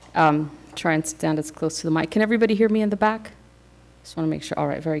try and stand as close to the mic. Can everybody hear me in the back? Just want to make sure. All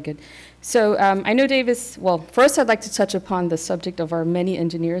right, very good. So I know Davis, well, first I'd like to touch upon the subject of our many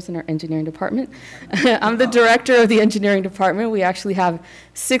engineers in our engineering department. I'm the director of the engineering department. We actually have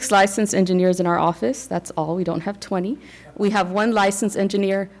 6 licensed engineers in our office. That's all. We don't have 20. We have 1 licensed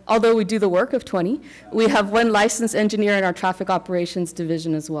engineer, although we do the work of 20. We have 1 licensed engineer in our traffic operations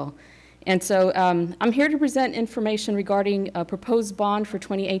division as well. And so I'm here to present information regarding a proposed bond for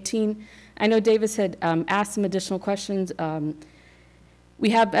 2018. I know Davis had asked some additional questions. We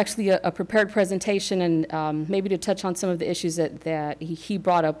have actually a prepared presentation, and maybe to touch on some of the issues that he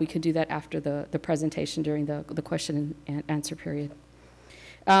brought up, we could do that after the presentation during the question and answer period.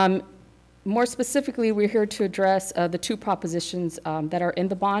 More specifically, we're here to address the two propositions that are in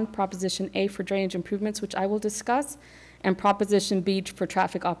the bond, Proposition A for drainage improvements, which I will discuss, and Proposition B for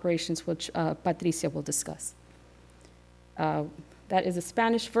traffic operations, which Patricia will discuss. That is a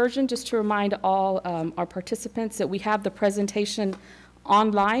Spanish version, just to remind all our participants that we have the presentation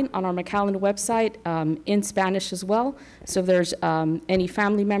online on our McAllen website in Spanish as well. So if there's any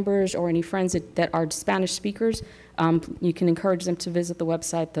family members or any friends that are Spanish speakers, you can encourage them to visit the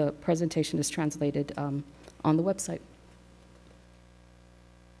website. The presentation is translated on the website.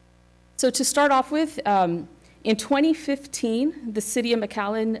 So to start off with, in 2015, the City of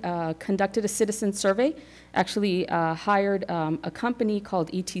McAllen conducted a citizen survey, actually hired a company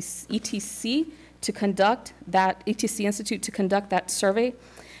called ETC to conduct that, ETC Institute to conduct that survey.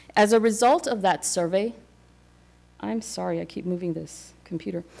 As a result of that survey, I'm sorry, I keep moving this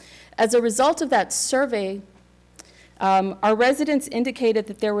computer. As a result of that survey, our residents indicated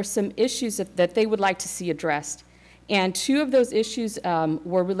that there were some issues that they would like to see addressed. And two of those issues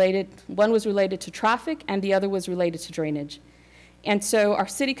were related, one was related to traffic and the other was related to drainage. And so our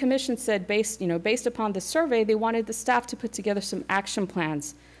city commission said based upon the survey, they wanted the staff to put together some action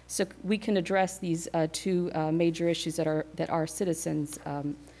plans so we can address these two major issues that our citizens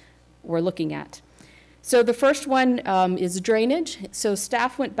were looking at. So the first one is drainage. So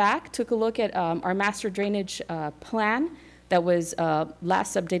staff went back, took a look at our master drainage plan that was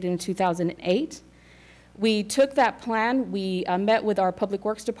last updated in 2008. We took that plan, we met with our Public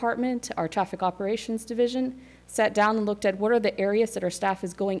Works Department, our Traffic Operations Division, sat down and looked at what are the areas that our staff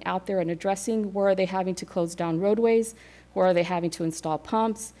is going out there and addressing, where are they having to close down roadways, where are they having to install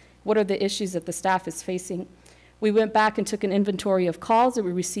pumps, what are the issues that the staff is facing. We went back and took an inventory of calls that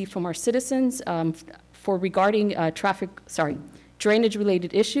we received from our citizens regarding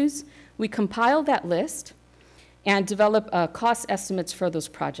drainage-related issues. We compiled that list and developed cost estimates for those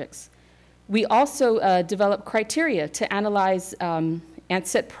projects. We also developed criteria to analyze and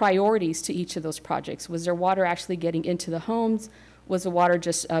set priorities to each of those projects. Was there water actually getting into the homes? Was the water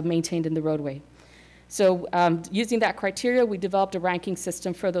just maintained in the roadway? So using that criteria, we developed a ranking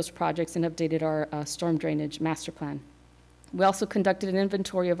system for those projects and updated our storm drainage master plan. We also conducted an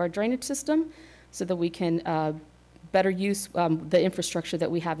inventory of our drainage system so that we can better use the infrastructure that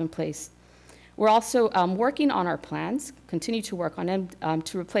we have in place. We're also working on our plans, continue to work on them,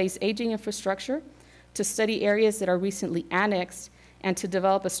 to replace aging infrastructure, to study areas that are recently annexed, and to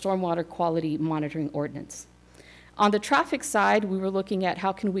develop a stormwater quality monitoring ordinance. On the traffic side, we were looking at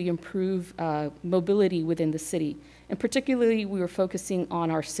how can we improve mobility within the city. And particularly, we were focusing on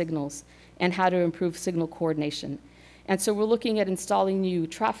our signals and how to improve signal coordination. And so we're looking at installing new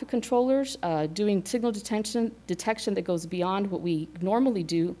traffic controllers, doing signal detection that goes beyond what we normally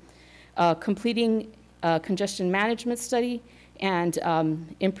do, completing a congestion management study, and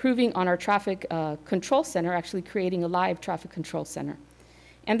improving on our traffic control center, actually creating a live traffic control center.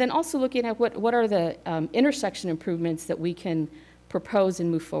 And then also looking at what are the intersection improvements that we can propose and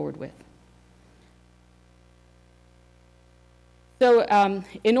move forward with. So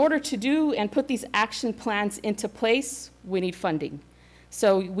in order to do and put these action plans into place, we need funding.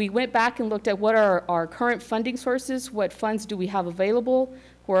 So we went back and looked at what are our current funding sources, what funds do we have available,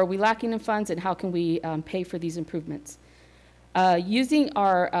 where are we lacking in funds, and how can we pay for these improvements. Using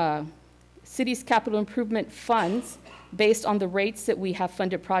our city's capital improvement funds based on the rates that we have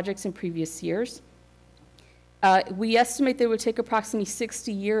funded projects in previous years, we estimate that it would take approximately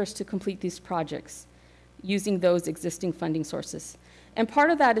 60 years to complete these projects using those existing funding sources. And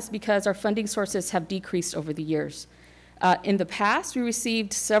part of that is because our funding sources have decreased over the years. In the past, we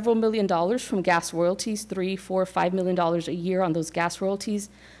received several $1 million from gas royalties, $3, $4, $5 million a year on those gas royalties.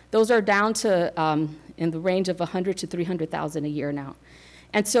 Those are down to in the range of $100,000 to $300,000 a year now.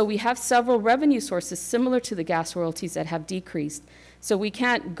 And so we have several revenue sources similar to the gas royalties that have decreased. So we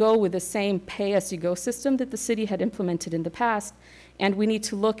can't go with the same pay-as-you-go system that the city had implemented in the past, and we need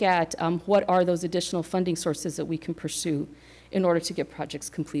to look at what are those additional funding sources that we can pursue in order to get projects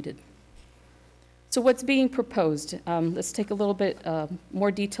completed. So what's being proposed? Let's take a little bit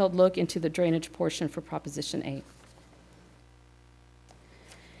more detailed look into the drainage portion for Proposition A.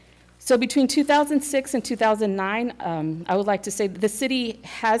 So between 2006 and 2009, I would like to say that the city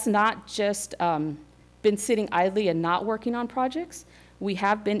has not just been sitting idly and not working on projects. We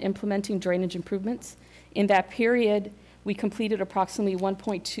have been implementing drainage improvements. In that period, we completed approximately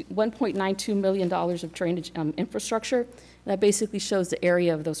 $1.92 million of drainage infrastructure. That basically shows the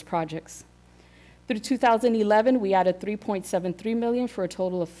area of those projects. Through 2011, we added $3.73 million for a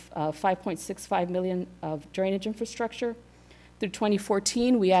total of $5.65 million of drainage infrastructure. Through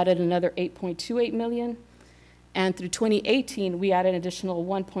 2014, we added another $8.28 million. And through 2018, we added an additional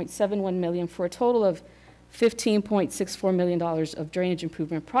 $1.71 million for a total of $15.64 million of drainage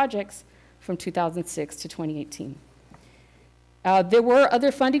improvement projects from 2006 to 2018. There were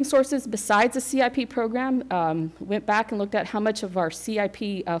other funding sources besides the CIP program. Went back and looked at how much of our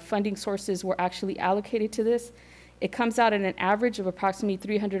CIP funding sources were actually allocated to this. It comes out at an average of approximately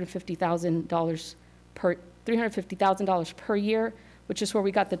 $350,000 per year, which is where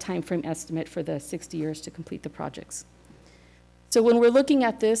we got the time frame estimate for the 60 years to complete the projects. So when we're looking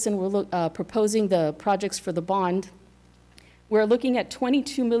at this and we're proposing the projects for the bond, we're looking at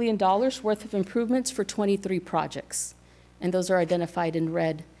 $22 million worth of improvements for 23 projects, and those are identified in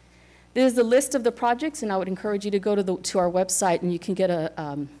red. This is the list of the projects, and I would encourage you to go to our website and you can get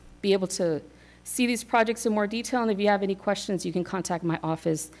be able to see these projects in more detail, and if you have any questions, you can contact my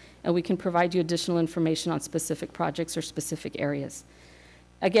office, and we can provide you additional information on specific projects or specific areas.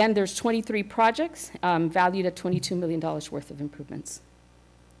 Again, there's 23 projects valued at $22 million worth of improvements.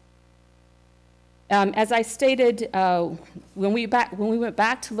 As I stated, when we went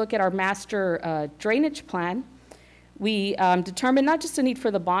back to look at our master drainage plan, we determined not just a need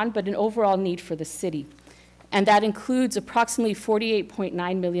for the bond, but an overall need for the city. And that includes approximately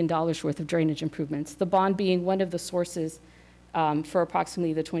 $48.9 million worth of drainage improvements, the bond being one of the sources for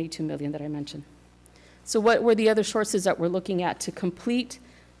approximately the $22 million that I mentioned. So what were the other sources that we're looking at to complete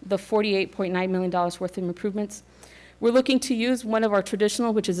the $48.9 million worth of improvements? We're looking to use one of our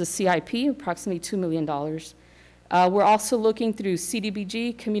traditional, which is a CIP, approximately $2 million. We're also looking through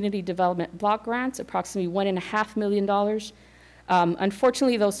CDBG, Community Development Block Grants, approximately $1.5 million.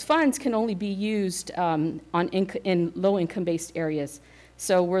 Unfortunately, those funds can only be used in low-income-based areas,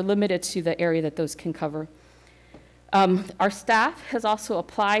 so we're limited to the area that those can cover. Our staff has also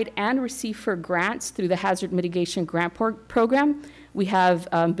applied and received for grants through the Hazard Mitigation Grant Program. We have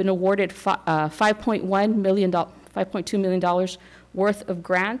been awarded $5.2 million worth of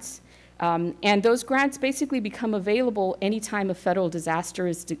grants, and those grants basically become available anytime a federal disaster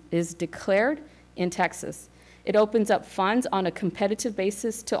is declared in Texas. It opens up funds on a competitive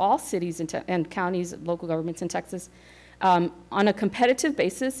basis to all cities and counties, local governments in Texas. On a competitive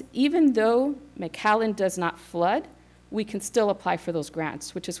basis, even though McAllen does not flood, we can still apply for those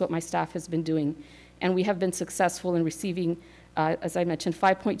grants, which is what my staff has been doing. And we have been successful in receiving, as I mentioned,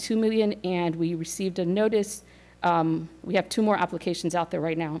 $5.2 million, and we received a notice. We have 2 more applications out there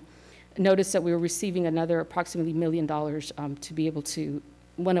right now. Notice that we were receiving another approximately $1 million to be able to,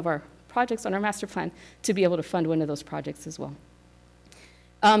 one of our projects on our master plan, to be able to fund one of those projects as well.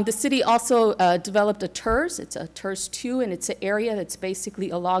 The city also developed a TERS. It's a TERS 2, and it's an area that's basically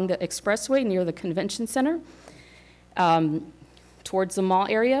along the expressway near the convention center towards the mall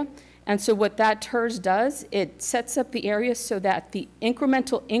area. And so what that TERS does, it sets up the area so that the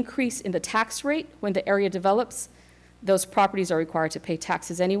incremental increase in the tax rate when the area develops, those properties are required to pay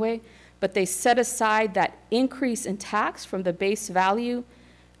taxes anyway, but they set aside that increase in tax from the base value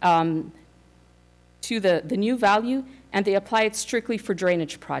to the new value, and they apply it strictly for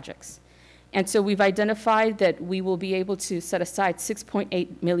drainage projects. And so we've identified that we will be able to set aside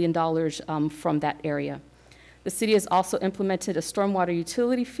 $6.8 million from that area. The city has also implemented a stormwater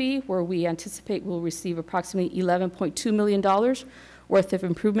utility fee where we anticipate we'll receive approximately $11.2 million worth of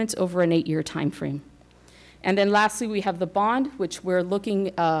improvements over an 8-year time frame. And then lastly, we have the bond, which we're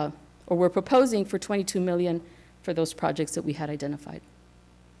looking, or we're proposing for $22 million for those projects that we had identified.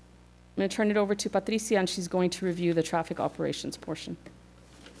 I'm going to turn it over to Patricia, and she's going to review the traffic operations portion.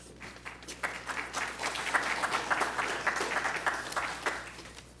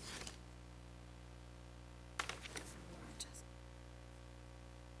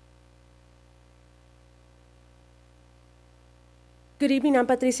 Good evening, I'm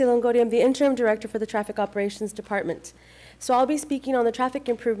Patricia Longoria. I'm the Interim Director for the Traffic Operations Department. So I'll be speaking on the traffic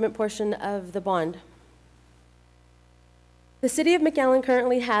improvement portion of the bond. The City of McAllen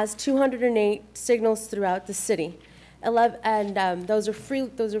currently has 208 signals throughout the city, and those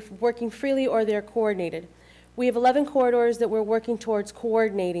are working freely or they're coordinated. We have 11 corridors that we're working towards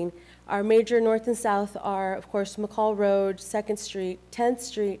coordinating. Our major north and south are, of course, McCall Road, 2nd Street, 10th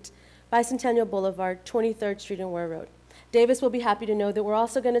Street, Bicentennial Boulevard, 23rd Street, and Ware Road. Davis will be happy to know that we're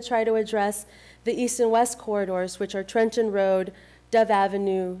also going to try to address the east and west corridors, which are Trenton Road, Dove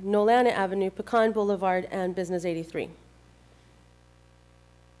Avenue, Nolana Avenue, Pecan Boulevard, and Business 83.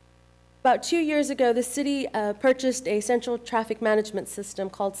 About 2 years ago, the city purchased a central traffic management system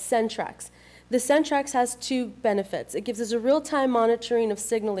called Centrax. The Centrax has 2 benefits. It gives us a real-time monitoring of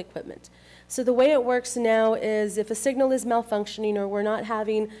signal equipment. So the way it works now is if a signal is malfunctioning or we're not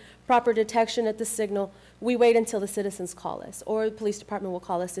having proper detection at the signal, we wait until the citizens call us, or the police department will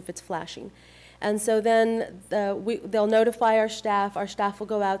call us if it's flashing. And so then they'll notify our staff will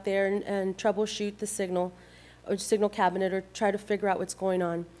go out there and troubleshoot the signal or signal cabinet or try to figure out what's going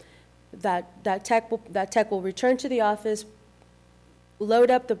on. That tech will return to the office,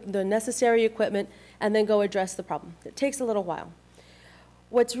 load up the necessary equipment, and then go address the problem. It takes a little while.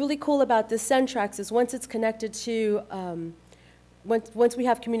 What's really cool about this Centrax is once it's connected to, once we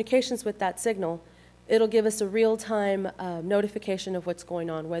have communications with that signal, it'll give us a real-time notification of what's going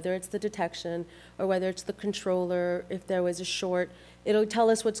on, whether it's the detection or whether it's the controller, if there was a short. It'll tell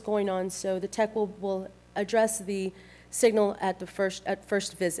us what's going on, so the tech will address the signal at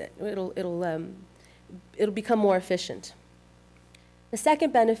first visit. It'll become more efficient. The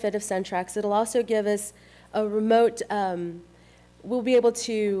second benefit of Centrax, it'll also give us a remote, we'll be able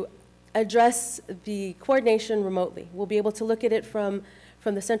to address the coordination remotely. We'll be able to look at it from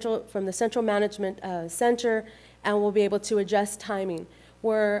the central management center, and we'll be able to adjust timing.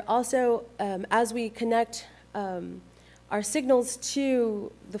 We're also, as we connect our signals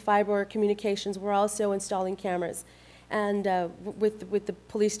to the fiber communications, we're also installing cameras and with the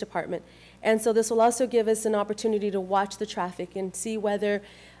police department. And so this will also give us an opportunity to watch the traffic and see whether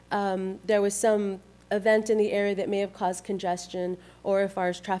there was some event in the area that may have caused congestion, or if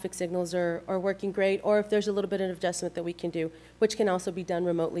our traffic signals are working great, or if there's a little bit of adjustment that we can do, which can also be done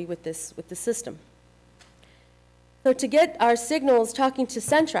remotely with the system. So to get our signals talking to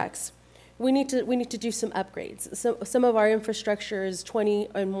Centrax, we need to do some upgrades. So some of our infrastructure is 20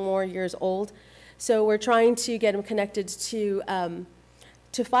 and more years old, so we're trying to get them connected to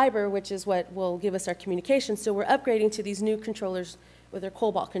fiber, which is what will give us our communication. So we're upgrading to these new controllers with their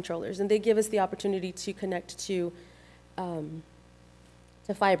Cobalt controllers, and they give us the opportunity to connect to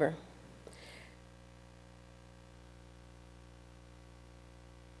fiber.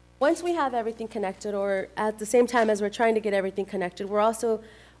 Once we have everything connected, or at the same time as we're trying to get everything connected, we're also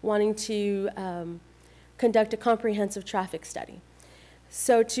wanting to conduct a comprehensive traffic study.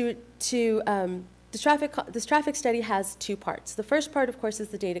 So this traffic study has two parts. The first part, of course, is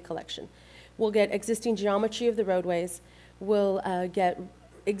the data collection. We'll get existing geometry of the roadways. We'll get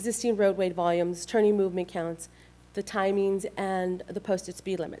existing roadway volumes, turning movement counts, the timings, and the posted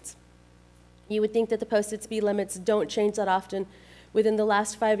speed limits. You would think that the posted speed limits don't change that often. Within the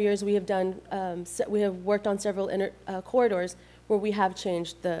last 5 years, we have worked on several corridors where we have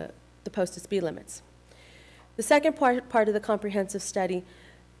changed the posted speed limits. The second part of the comprehensive study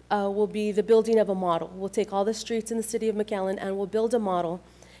will be the building of a model. We'll take all the streets in the city of McAllen and we'll build a model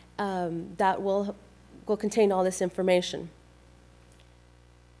that will contain all this information.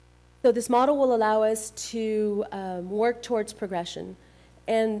 So this model will allow us to work towards progression,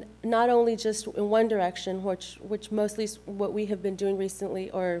 and not only just in one direction, which mostly is what we have been doing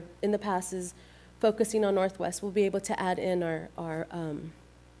recently or in the past is focusing on northwest. We'll be able to add in our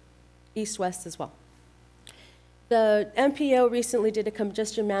east-west as well. The MPO recently did a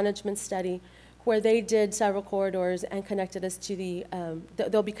congestion management study where they did several corridors and connected us to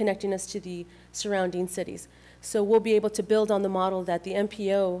they'll be connecting us to the surrounding cities. So we'll be able to build on the model that the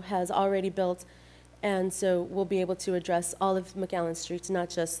MPO has already built, and so we'll be able to address all of McAllen streets, not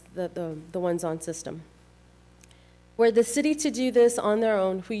just the ones on system. Were the city to do this on their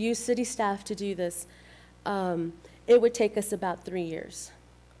own, if we use city staff to do this, it would take us about 3 years.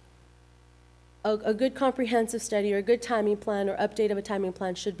 A good comprehensive study or a good timing plan or update of a timing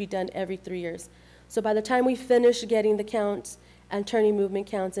plan should be done every 3 years. So by the time we finish getting the counts and turning movement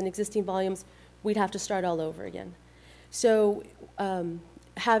counts and existing volumes, we'd have to start all over again. So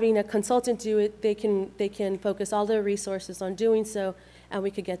having a consultant do it, they can focus all their resources on doing so, and we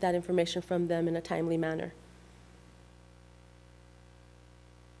could get that information from them in a timely manner.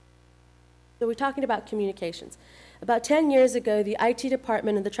 So we're talking about communications. About 10 years ago, the IT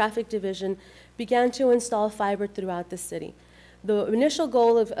department and the traffic division began to install fiber throughout the city. The initial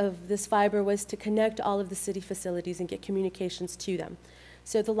goal of this fiber was to connect all of the city facilities and get communications to them.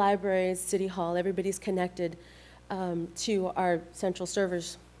 So the libraries, City Hall, everybody's connected to our central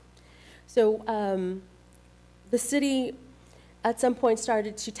servers. So the city at some point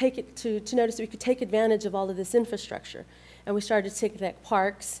started to notice that we could take advantage of all of this infrastructure. And we started to connect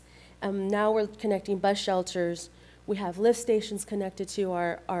parks. Now we're connecting bus shelters. We have lift stations connected to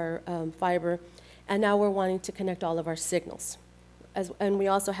our fiber. And now we're wanting to connect all of our signals. And we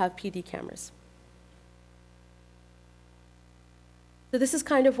also have PD cameras. So this is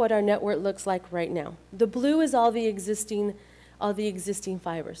kind of what our network looks like right now. The blue is all the existing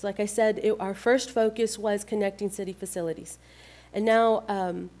fibers. Like I said, our first focus was connecting city facilities. And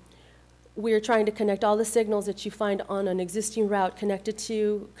now we're trying to connect all the signals that you find on an existing route connected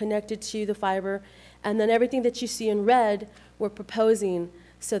to the fiber. And then everything that you see in red, we're proposing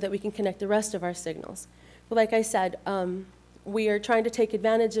so that we can connect the rest of our signals. But like I said, we are trying to take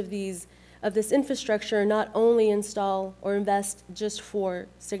advantage of this infrastructure, not only install or invest just for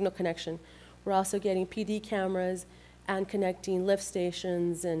signal connection. We're also getting PD cameras and connecting lift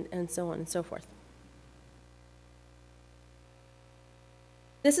stations and so on and so forth.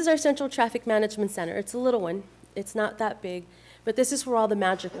 This is our central traffic management center. It's a little one. It's not that big, but this is where all the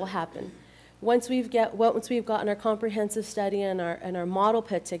magic will happen. Once we've gotten our comprehensive study and our model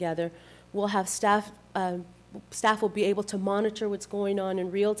put together, we'll have staff will be able to monitor what's going on in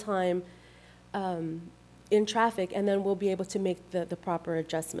real time in traffic, and then we'll be able to make the proper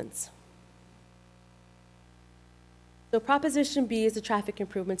adjustments. So Proposition B is the traffic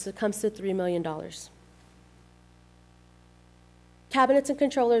improvements. It comes to $3 million. Cabinets and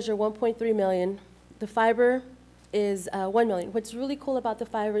controllers are $1.3 million. The fiber is $1 million. What's really cool about the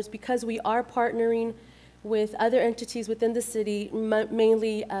fiber is because we are partnering with other entities within the city,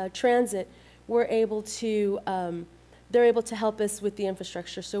 mainly transit, they're able to help us with the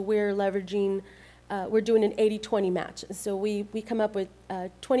infrastructure. So we're leveraging, we're doing an 80-20 match. So we come up with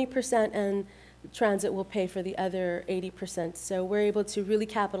 20% and transit will pay for the other 80%. So we're able to really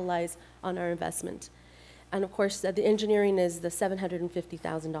capitalize on our investment. And of course, the engineering is the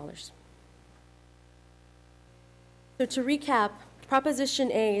 $750,000. So to recap,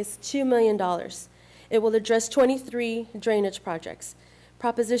 Proposition A is $2 million. It will address 23 drainage projects.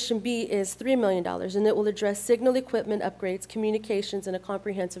 Proposition B is $3 million, and it will address signal equipment upgrades, communications, and a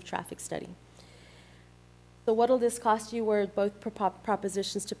comprehensive traffic study. So what will this cost you? Were both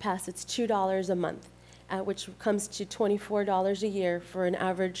propositions to pass? It's $2 a month, which comes to $24 a year for an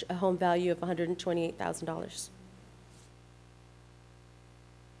average home value of $128,000.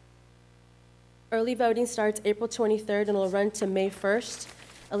 Early voting starts April 23rd and will run to May 1st.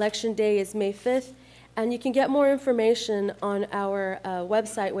 Election day is May 5th. And you can get more information on our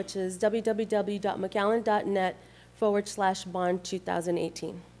website, which is www.mcallen.net/bond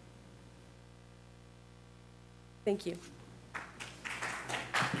 2018. Thank you.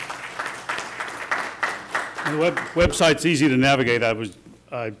 The website's easy to navigate. I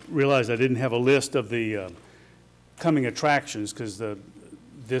realized I didn't have a list of the coming attractions because they're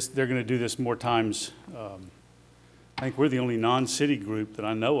going to do this more times. I think we're the only non-city group that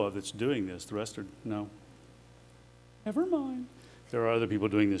I know of that's doing this. The rest are, no. Never mind. There are other people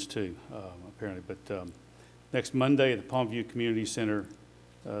doing this too, apparently. But next Monday at the Palmview Community Center,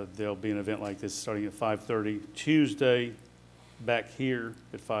 there'll be an event like this starting at 5:30. Tuesday, back here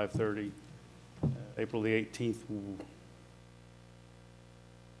at 5:30. April the 18th.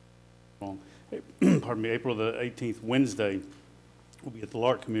 Pardon me. April the 18th, Wednesday, we'll be at the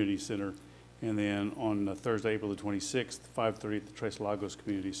Lark Community Center. And then on Thursday, April the 26th, 5:30 at the Tres Lagos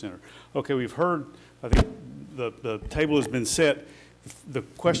Community Center. Okay, we've heard, I think the table has been set. The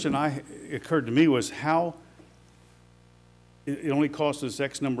question occurred to me was how it only costs us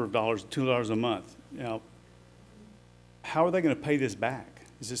X number of dollars, $2 a month. Now, how are they going to pay this back?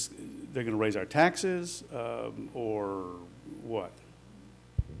 Is this, they're going to raise our taxes or what?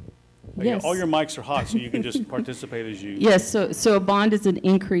 Yes. All your mics are hot, so you can just participate as you. Yes, so a bond is an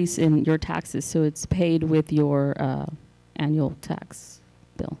increase in your taxes, so it's paid with your annual tax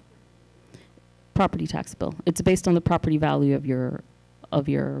bill, property tax bill. It's based on the property value of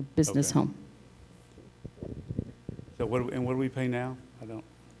your business home. So what do we pay now? I don't.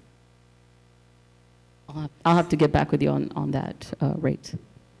 I'll have to get back with you on that rate.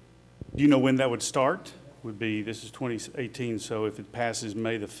 Do you know when that would start? Would be, this is 2018, so if it passes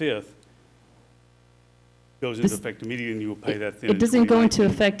May the 5th, goes into effect immediately, and you will pay that then. It doesn't go into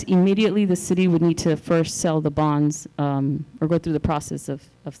effect immediately. The city would need to first sell the bonds or go through the process of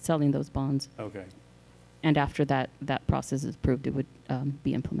selling those bonds. Okay. And after that process is approved, it would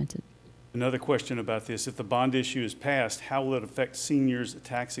be implemented. Another question about this. If the bond issue is passed, how will it affect seniors'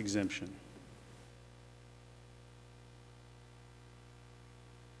 tax exemption?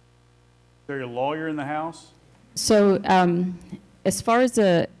 Is there a lawyer in the house? So as far as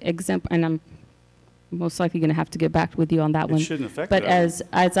the exempt, and I'm most likely going to have to get back with you on that one. It shouldn't affect but it.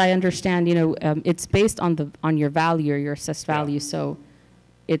 As I understand, it's based on your value or your assessed value, so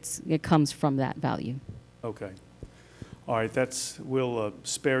it comes from that value. Okay. All right, we'll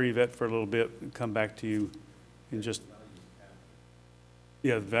spare Yvette for a little bit and come back to you in just,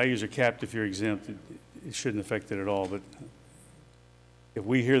 yeah, the values are capped if you're exempt. It shouldn't affect it at all, but if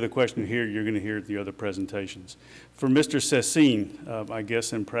we hear the question here, you're going to hear the other presentations. For Mr. Cecine, I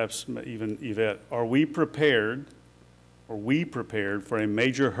guess, and perhaps even Yvette, are we prepared for a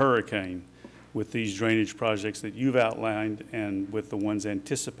major hurricane with these drainage projects that you've outlined and with the ones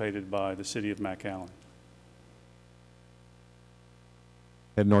anticipated by the City of McAllen?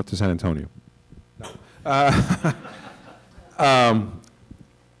 Head north to San Antonio.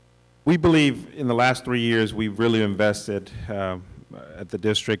 We believe in the last 3 years we've really invested at the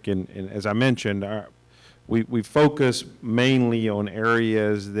district, and as I mentioned, we focus mainly on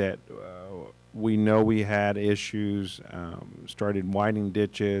areas that we know we had issues, started widening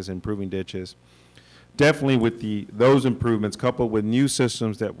ditches, improving ditches. Definitely with those improvements coupled with new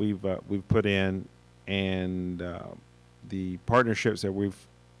systems that we've put in, and the partnerships that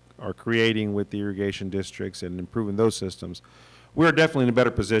are creating with the irrigation districts and improving those systems, we're definitely in a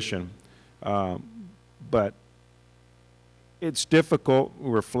better position. But it's difficult.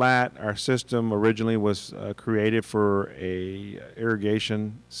 We're flat. Our system originally was created for a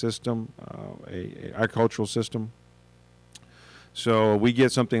irrigation system, a agricultural system. So we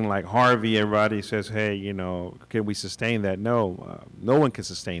get something like Harvey, everybody says, hey, you know, can we sustain that? No, no one can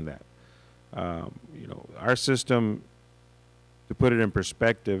sustain that. You know, our system, to put it in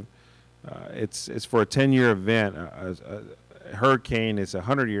perspective, it's for a 10-year event. A hurricane is a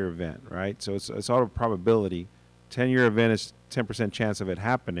 100-year event, right? So it's all a probability. 10-year event is 10% chance of it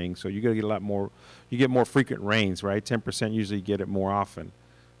happening. So you got to get a lot more. You get more frequent rains, right? 10% usually get it more often.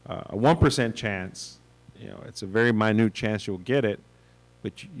 A 1% chance, you know, it's a very minute chance you'll get it,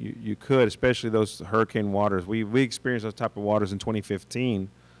 but you could, especially those hurricane waters. We experienced those type of waters in 2015.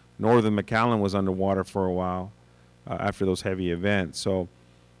 Northern McAllen was underwater for a while after those heavy events. So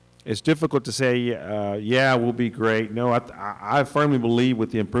it's difficult to say, yeah, we'll be great. No, I firmly believe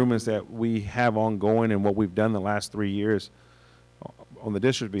with the improvements that we have ongoing and what we've done the last 3 years on the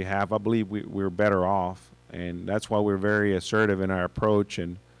district's behalf, I believe we're better off. And that's why we're very assertive in our approach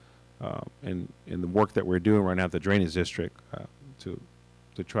and in the work that we're doing right now at the drainage district to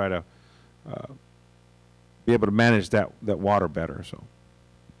try to be able to manage that water better. So,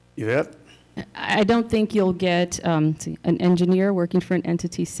 Yvette? I don't think you'll get an engineer working for an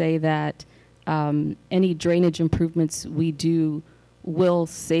entity say that any drainage improvements we do will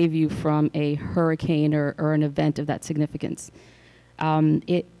save you from a hurricane or an event of that significance.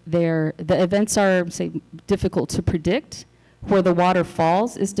 The events are, say, difficult to predict. Where the water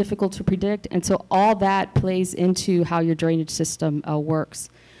falls is difficult to predict, and so all that plays into how your drainage system works.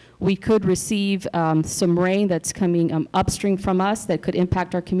 We could receive some rain that's coming upstream from us that could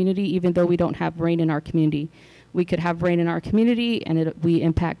impact our community, even though we don't have rain in our community. We could have rain in our community, and we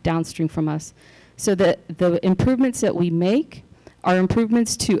impact downstream from us. So the improvements that we make are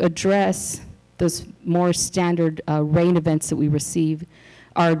improvements to address those more standard rain events that we receive.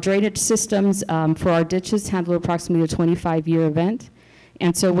 Our drainage systems for our ditches handle approximately a 25-year event.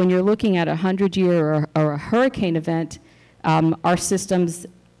 And so when you're looking at a 100-year or a hurricane event, our systems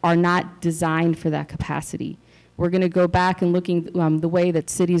are not designed for that capacity. We're going to go back and looking the way that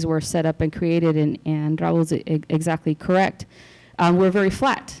cities were set up and created, and Raul's exactly correct. We're very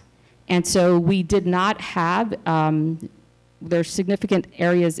flat. And so we did not have, there's significant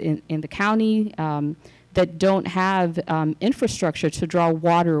areas in the county that don't have infrastructure to draw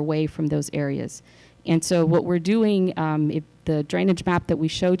water away from those areas. And so what we're doing, the drainage map that we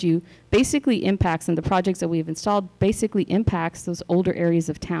showed you basically impacts, and the projects that we've installed basically impacts those older areas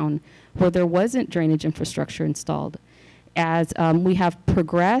of town where there wasn't drainage infrastructure installed. As we have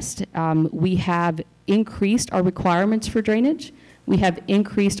progressed, we have increased our requirements for drainage. We have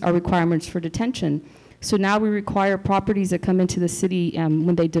increased our requirements for detention. So now we require properties that come into the city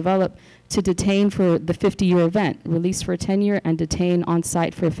when they develop to detain for the 50-year event, release for a 10-year, and detain on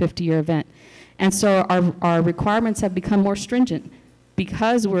site for a 50-year event. And so our requirements have become more stringent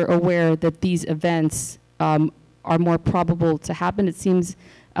because we're aware that these events are more probable to happen. It seems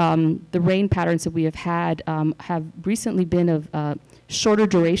the rain patterns that we have had have recently been of shorter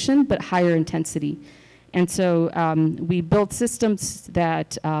duration but higher intensity. And so we built systems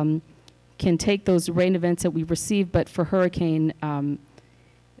that can take those rain events that we receive, but for hurricane,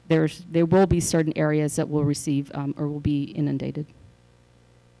 there will be certain areas that will receive or will be inundated.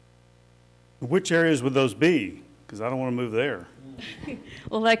 Which areas would those be? Because I don't want to move there.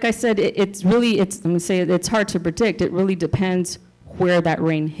 Well, like I said, let me say it's hard to predict. It really depends where that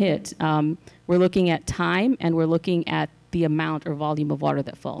rain hit. We're looking at time, and we're looking at the amount or volume of water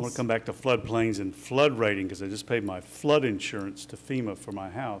that falls. I want to come back to floodplains and flood rating because I just paid my flood insurance to FEMA for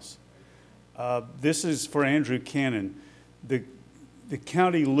my house. This is for Andrew Cannon. The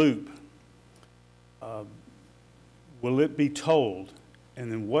county loop, will it be tolled?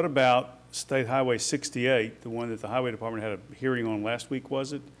 And then what about State Highway 68, the one that the Highway Department had a hearing on last week,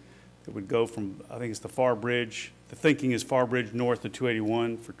 was it? It would go from, I think it's the Far Bridge. The thinking is Far Bridge north of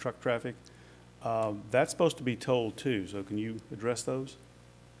 281 for truck traffic. That's supposed to be tolled too, so can you address those?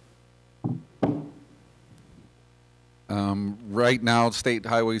 Right now, State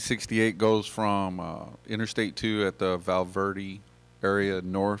Highway 68 goes from Interstate 2 at the Valverde area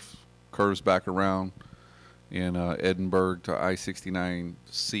north, curves back around in Edinburgh to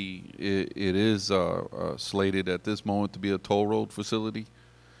I-69C. It is slated at this moment to be a toll road facility.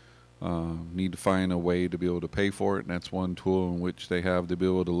 Need to find a way to be able to pay for it, and that's one tool in which they have to be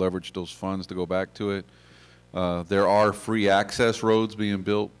able to leverage those funds to go back to it. There are free access roads being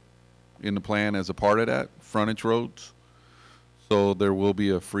built in the plan as a part of that, frontage roads. So there will be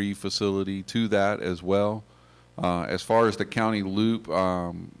a free facility to that as well. As far as the county loop,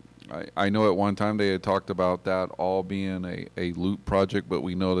 I know at one time they had talked about that all being a loop project, but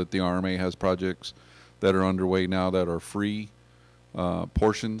we know that the RMA has projects that are underway now that are free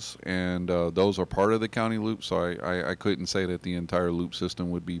portions, and those are part of the county loop, so I couldn't say that the entire loop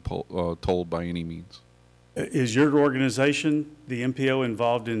system would be tolled by any means. Is your organization, the MPO,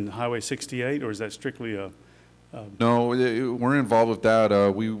 involved in Highway 68, or is that strictly a? No, we're involved with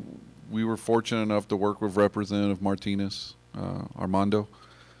that. We were fortunate enough to work with Representative Martinez, Armando,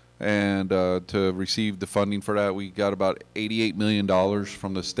 and to receive the funding for that. We got about $88 million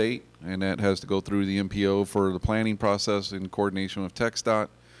from the state, and that has to go through the MPO for the planning process in coordination with TxDOT.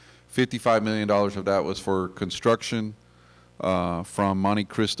 $55 million of that was for construction from Monte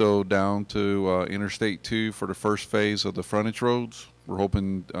Cristo down to Interstate 2 for the first phase of the frontage roads. We're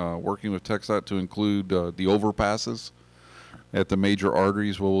hoping, working with TxDOT, to include the overpasses at the major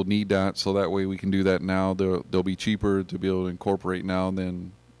arteries. Well, we'll need that, so that way we can do that now. They'll be cheaper to be able to incorporate now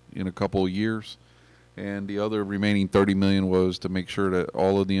than in a couple of years. And the other remaining $30 million was to make sure that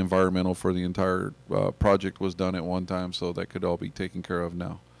all of the environmental for the entire project was done at one time, so that could all be taken care of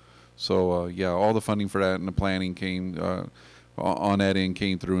now. So yeah, all the funding for that and the planning came on that end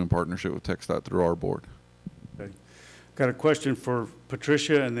came through in partnership with TxDOT through our board. Okay. Got a question for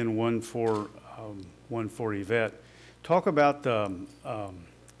Patricia and then one for Yvette. Talk about the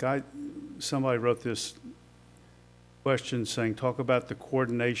guy. Somebody wrote this question saying, talk about the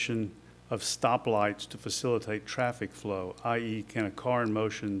coordination of stoplights to facilitate traffic flow, i.e., can a car in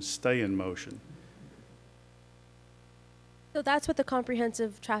motion stay in motion? So that's what the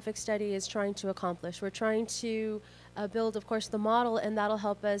comprehensive traffic study is trying to accomplish. We're trying to build, of course, the model, and that'll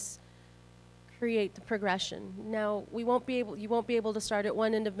help us create the progression. Now, you won't be able to start at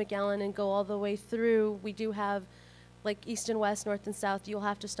one end of McAllen and go all the way through. We do have, like, east and west, north and south. You'll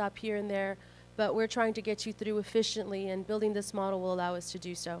have to stop here and there, but we're trying to get you through efficiently, and building this model will allow us to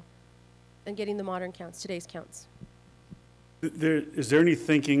do so, and getting the modern counts, today's counts. Is there any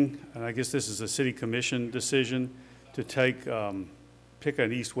thinking, and I guess this is a city commission decision, to take, pick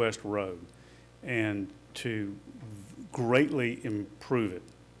an east-west road and to greatly improve it,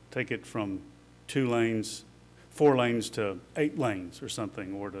 take it from 2 lanes, 4 lanes to 8 lanes or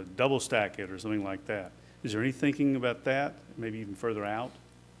something, or to double stack it or something like that? Is there any thinking about that, maybe even further out,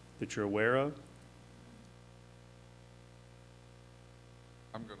 that you're aware of?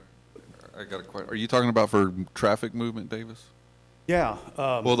 I got a question. Are you talking about for traffic movement, Davis? Yeah.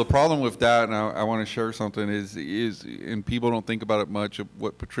 Well, the problem with that, and I want to share something, is, and people don't think about it much,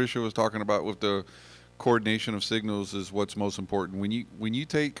 what Patricia was talking about with the coordination of signals is what's most important. When you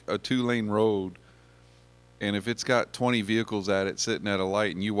take a 2-lane road, and if it's got 20 vehicles at it sitting at a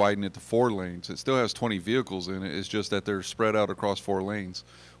light and you widen it to 4 lanes, it still has 20 vehicles in it. It's just that they're spread out across 4 lanes.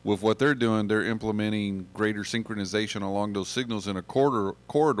 With what they're doing, they're implementing greater synchronization along those signals in a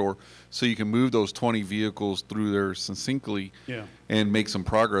corridor so you can move those 20 vehicles through there succinctly, yeah, and make some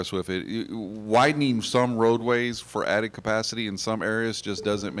progress with it. Widening some roadways for added capacity in some areas just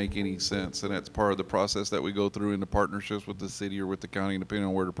doesn't make any sense, and that's part of the process that we go through in the partnerships with the city or with the county, depending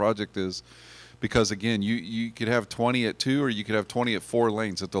on where the project is. Because again, you could have 20 at 2 or you could have 20 at 4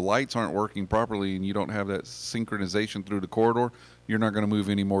 lanes. If the lights aren't working properly and you don't have that synchronization through the corridor, you're not going to move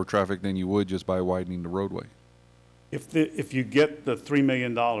any more traffic than you would just by widening the roadway. If you get the $3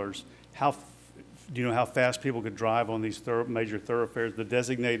 million, do you know how fast people could drive on these major thoroughfares, the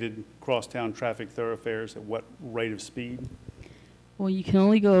designated crosstown traffic thoroughfares, at what rate of speed? Well, you can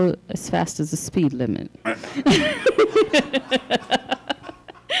only go as fast as the speed limit.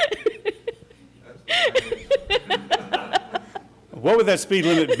 What would that speed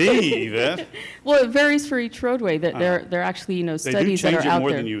limit be, Yvette? Well, it varies for each roadway. That there are actually, studies that are out there. They do change it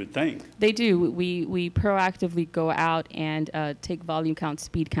more than you would think. They do. We proactively go out and take volume count,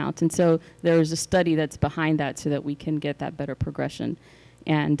 speed count, and so there's a study that's behind that so that we can get that better progression.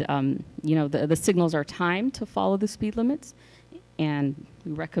 And the signals are timed to follow the speed limits, and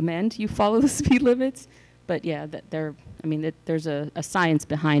we recommend you follow the speed limits. But yeah, there's a science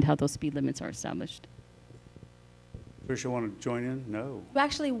behind how those speed limits are established. Tricia, want to join in? No. You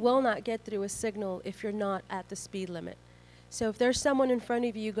actually will not get through a signal if you're not at the speed limit. So if there's someone in front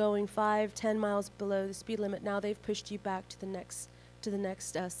of you going 5, 10 miles below the speed limit, now they've pushed you back to the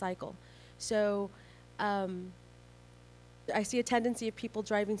next cycle. So I see a tendency of people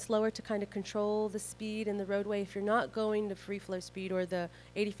driving slower to kind of control the speed in the roadway. If you're not going to free flow speed or the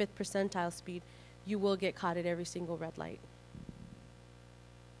 85th percentile speed, you will get caught at every single red light.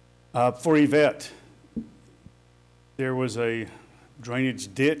 For Yvette, there was a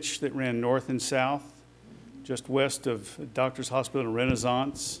drainage ditch that ran north and south just west of Doctor's Hospital and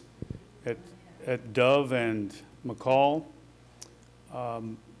Renaissance at Dove and McCall.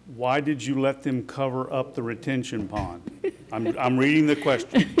 Why did you let them cover up the retention pond? I'm reading the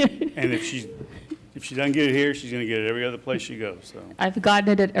question, and if she doesn't get it here, she's going to get it every other place she goes. So I've gotten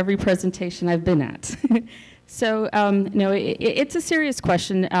it at every presentation I've been at. So, no, it's a serious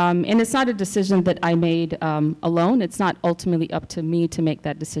question, and it's not a decision that I made alone. It's not ultimately up to me to make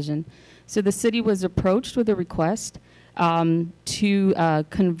that decision. So the city was approached with a request to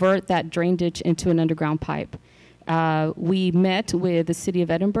convert that drain ditch into an underground pipe. We met with the City of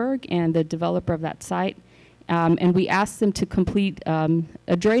Edinburgh and the developer of that site, and we asked them to complete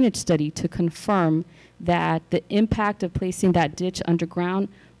a drainage study to confirm that the impact of placing that ditch underground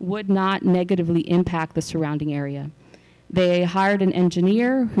would not negatively impact the surrounding area. They hired an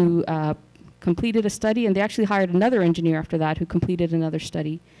engineer who completed a study, and they actually hired another engineer after that who completed another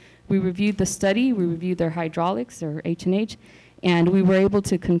study. We reviewed the study, we reviewed their hydraulics, or H&H, and we were able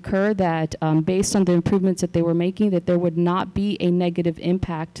to concur that based on the improvements that they were making, that there would not be a negative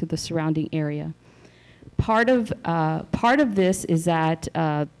impact to the surrounding area. Part of this is that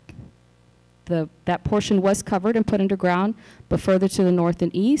that portion was covered and put underground, but further to the north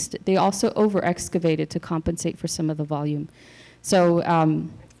and east, they also over-excavated to compensate for some of the volume. So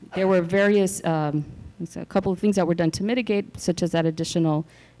there were various, a couple of things that were done to mitigate, such as that additional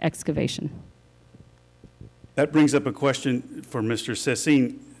excavation. that brings up a question for Mr.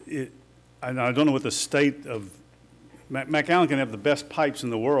 Cecine. I don't know what the state of McAllen can have the best pipes in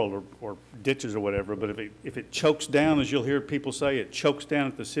the world, or ditches or whatever, but if it chokes down, as you'll hear people say, it chokes down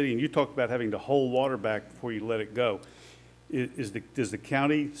at the city, and you talk about having to hold water back before you let it go. Does the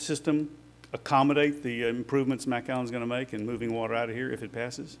county system accommodate the improvements McAllen's going to make in moving water out of here if it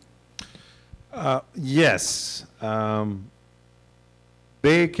passes? Yes.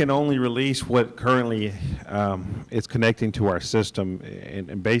 They can only release what currently is connecting to our system,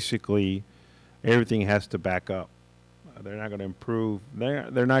 and basically everything has to back up. They're not going to improve.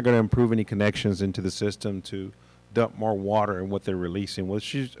 They're not going to improve any connections into the system to dump more water in what they're releasing. What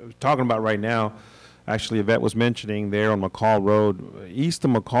she's talking about right now, actually, Yvette was mentioning there on McCall Road. East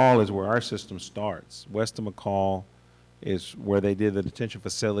of McCall is where our system starts. West of McCall is where they did the detention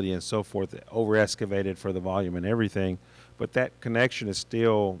facility and so forth, over-excavated for the volume and everything. But that connection is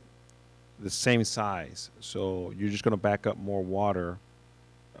still the same size. So you're just going to back up more water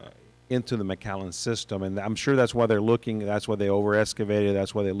into the McAllen system, and I'm sure that's why they're looking, that's why they over-excavated,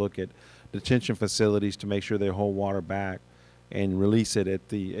 that's why they look at detention facilities to make sure they hold water back and release it at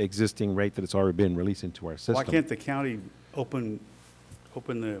the existing rate that it's already been released into our system. Why can't the county open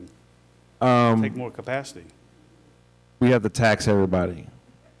the, take more capacity? We have to tax everybody.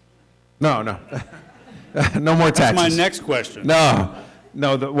 No, no. No more taxes. That's my next question. No,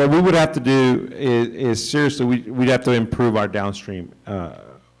 no, what we would have to do is seriously, we'd have to improve our downstream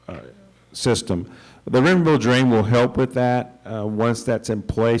system. The Rimville drain will help with that once that's in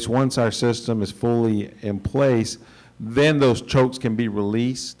place. Once our system is fully in place, then those chokes can be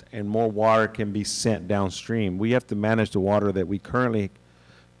released and more water can be sent downstream. We have to manage the water that we currently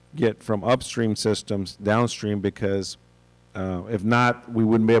get from upstream systems downstream, because if not, we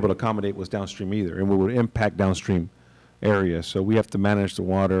wouldn't be able to accommodate what's downstream either, and we would impact downstream areas. So we have to manage the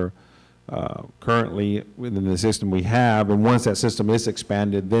water currently within the system we have, and once that system is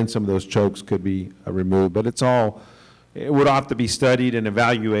expanded, then some of those chokes could be removed. But it would have to be studied and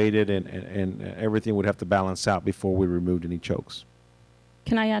evaluated, and everything would have to balance out before we removed any chokes.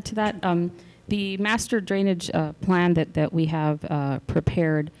 Can I add to that? The master drainage plan that we have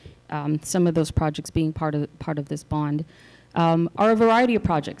prepared, some of those projects being part of this bond, are a variety of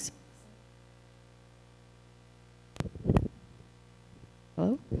projects.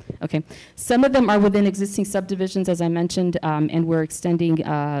 Hello? Okay. Some of them are within existing subdivisions, as I mentioned, and we're extending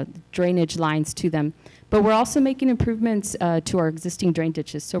drainage lines to them. But we're also making improvements to our existing drain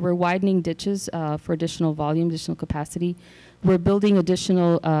ditches. So we're widening ditches for additional volume, additional capacity. We're building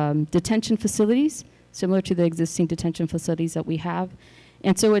additional detention facilities, similar to the existing detention facilities that we have.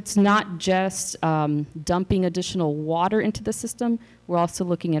 And so it's not just dumping additional water into the system. We're also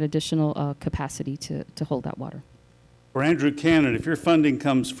looking at additional capacity to hold that water. For Andrew Cannon, if your funding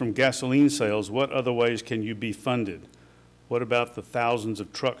comes from gasoline sales, what other ways can you be funded? What about the thousands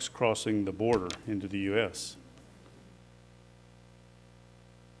of trucks crossing the border into the U.S.?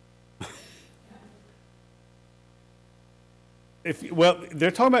 Well, they're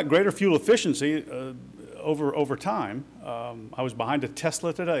talking about greater fuel efficiency over time. I was behind a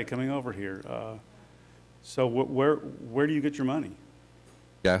Tesla today coming over here. So where do you get your money?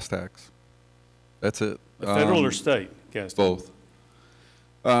 Gas tax. That's it. Federal or state gas tax?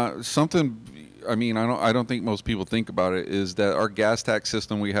 Both. Something, I mean, I don't think most people think about it, is that our gas tax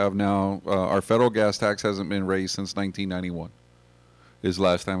system we have now, our federal gas tax hasn't been raised since 1991, is the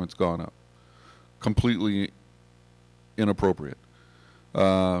last time it's gone up. Completely inappropriate.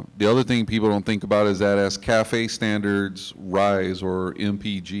 The other thing people don't think about is that as CAFE standards rise, or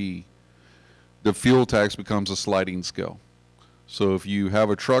MPG, the fuel tax becomes a sliding scale. So if you have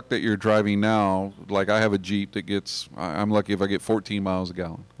a truck that you're driving now, like I have a Jeep that gets, I'm lucky if I get 14 miles a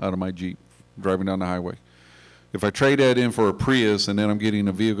gallon out of my Jeep driving down the highway. If I trade that in for a Prius and then I'm getting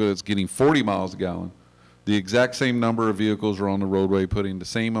a vehicle that's getting 40 miles a gallon, the exact same number of vehicles are on the roadway, putting the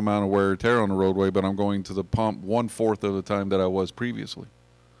same amount of wear and tear on the roadway, but I'm going to the pump 1/4 of the time that I was previously.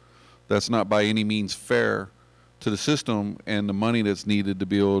 That's not by any means fair to the system and the money that's needed to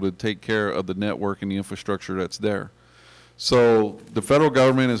be able to take care of the network and the infrastructure that's there. So the federal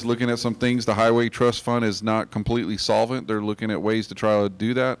government is looking at some things. The Highway Trust Fund is not completely solvent. They're looking at ways to try to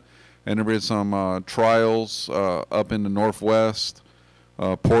do that. And there have been some trials up in the Northwest,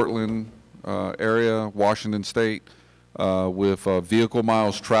 Portland area, Washington State, with vehicle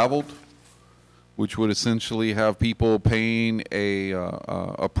miles traveled, which would essentially have people paying a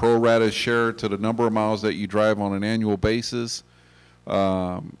pro rata share to the number of miles that you drive on an annual basis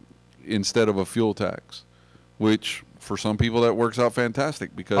instead of a fuel tax, which for some people that works out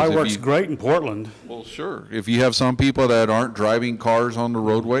fantastic, because It works great in Portland. well, sure. If you have some people that aren't driving cars on the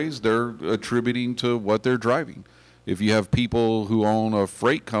roadways, they're attributing to what they're driving. If you have people who own a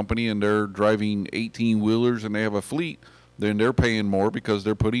freight company and they're driving 18-wheelers and they have a fleet, then they're paying more because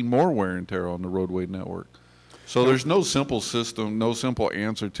they're putting more wear and tear on the roadway network. So there's no simple system, no simple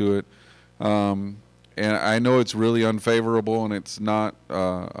answer to it. And I know it's really unfavorable, and it's not,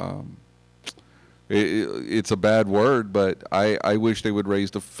 it's a bad word, but I wish they would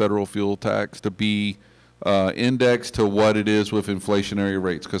raise the federal fuel tax to be indexed to what it is with inflationary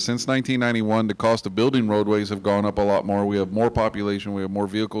rates. Because since 1991, the cost of building roadways have gone up a lot more. We have more population, we have more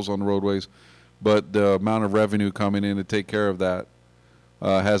vehicles on the roadways, but the amount of revenue coming in to take care of that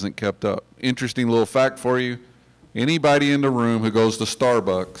hasn't kept up. Interesting little fact for you. Anybody in the room who goes to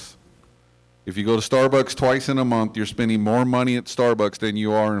Starbucks, if you go to Starbucks twice in a month, you're spending more money at Starbucks than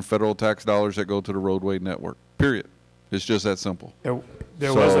you are in federal tax dollars that go to the roadway network, period. It's just that simple.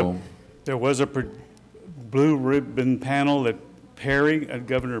 There was a blue ribbon panel that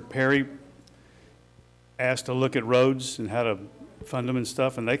Governor Perry asked to look at roads and how to fund them and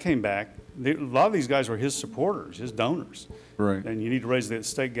stuff, and they came back. A lot of these guys were his supporters, his donors. Right. And you need to raise the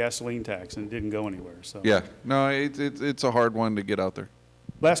state gasoline tax, and it didn't go anywhere. So Yeah, no, it's a hard one to get out there.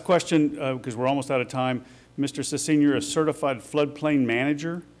 Last question, because we're almost out of time. Mr. Cecine, you're a certified floodplain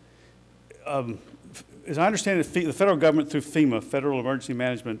manager. As I understand it, the federal government through FEMA, Federal Emergency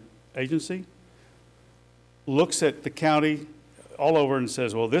Management Agency, looks at the county all over and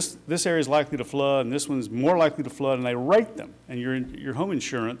says, well, this area is likely to flood, and this one's more likely to flood, and they rate them. And your home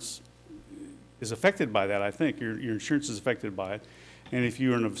insurance is affected by that, I think. Your insurance is affected by it. And if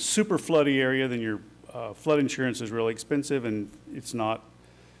you're in a super floody area, then your flood insurance is really expensive, and it's not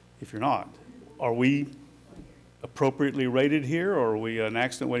if you're not. Are we appropriately rated here, or are we an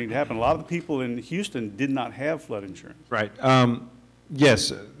accident waiting to happen? A lot of the people in Houston did not have flood insurance. Right.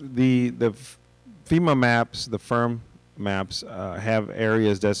 Yes, the FEMA maps, the firm maps, have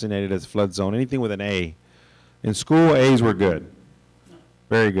areas designated as flood zone, anything with an A. In school, A's were good.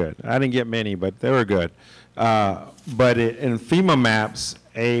 Very good. I didn't get many, but they were good. But in FEMA maps,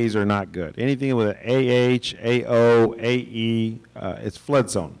 A's are not good. Anything with an AH, AO, AE, it's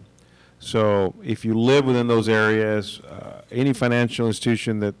flood zone. So if you live within those areas, any financial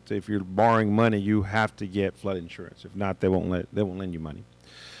institution that if you're borrowing money, you have to get flood insurance. If not, they won't lend you money.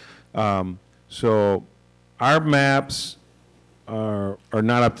 So our maps are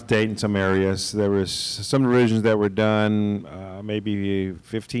not up to date in some areas. There was some revisions that were done maybe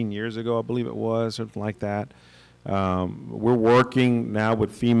 15 years ago, I believe it was, something like that. We're working now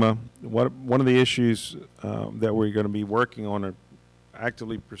with FEMA. One of the issues that we're going to be working on or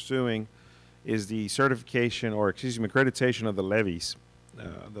actively pursuing is the certification, or excuse me, accreditation of the levees.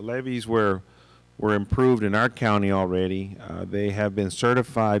 The levees were improved in our county already. They have been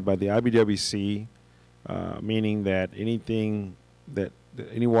certified by the IBWC meaning that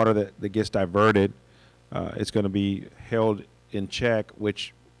any water that gets diverted, it's going to be held in check,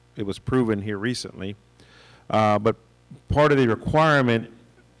 which it was proven here recently. But part of the requirement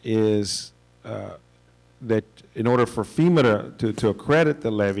is that in order for FEMA to accredit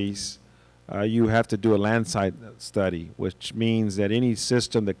the levees, you have to do a land side study, which means that any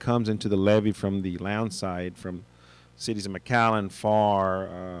system that comes into the levee from the land side, from cities of McAllen, FAR,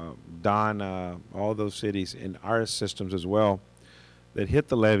 Donna, all those cities, and our systems as well, that hit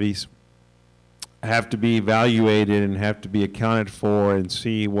the levees, have to be evaluated and have to be accounted for and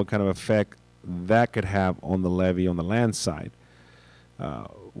see what kind of effect that could have on the levee on the land side.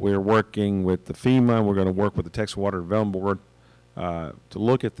 We're working with the FEMA, we're going to work with the Texas Water Development Board to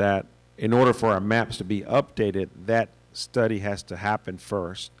look at that. In order for our maps to be updated, that study has to happen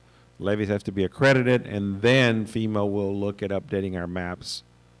first. Levees have to be accredited, and then FEMA will look at updating our maps,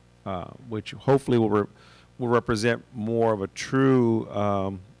 which hopefully will represent more of a true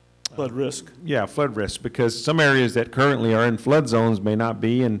Flood risk. Yeah, flood risk, because some areas that currently are in flood zones may not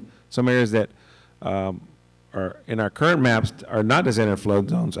be, and some areas that are in our current maps are not designated flood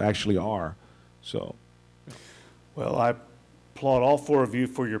zones actually are. So, Well, I applaud all four of you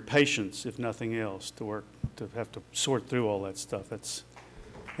for your patience, if nothing else, to have to sort through all that stuff. That's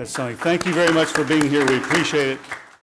something. Thank you very much for being here. We appreciate it.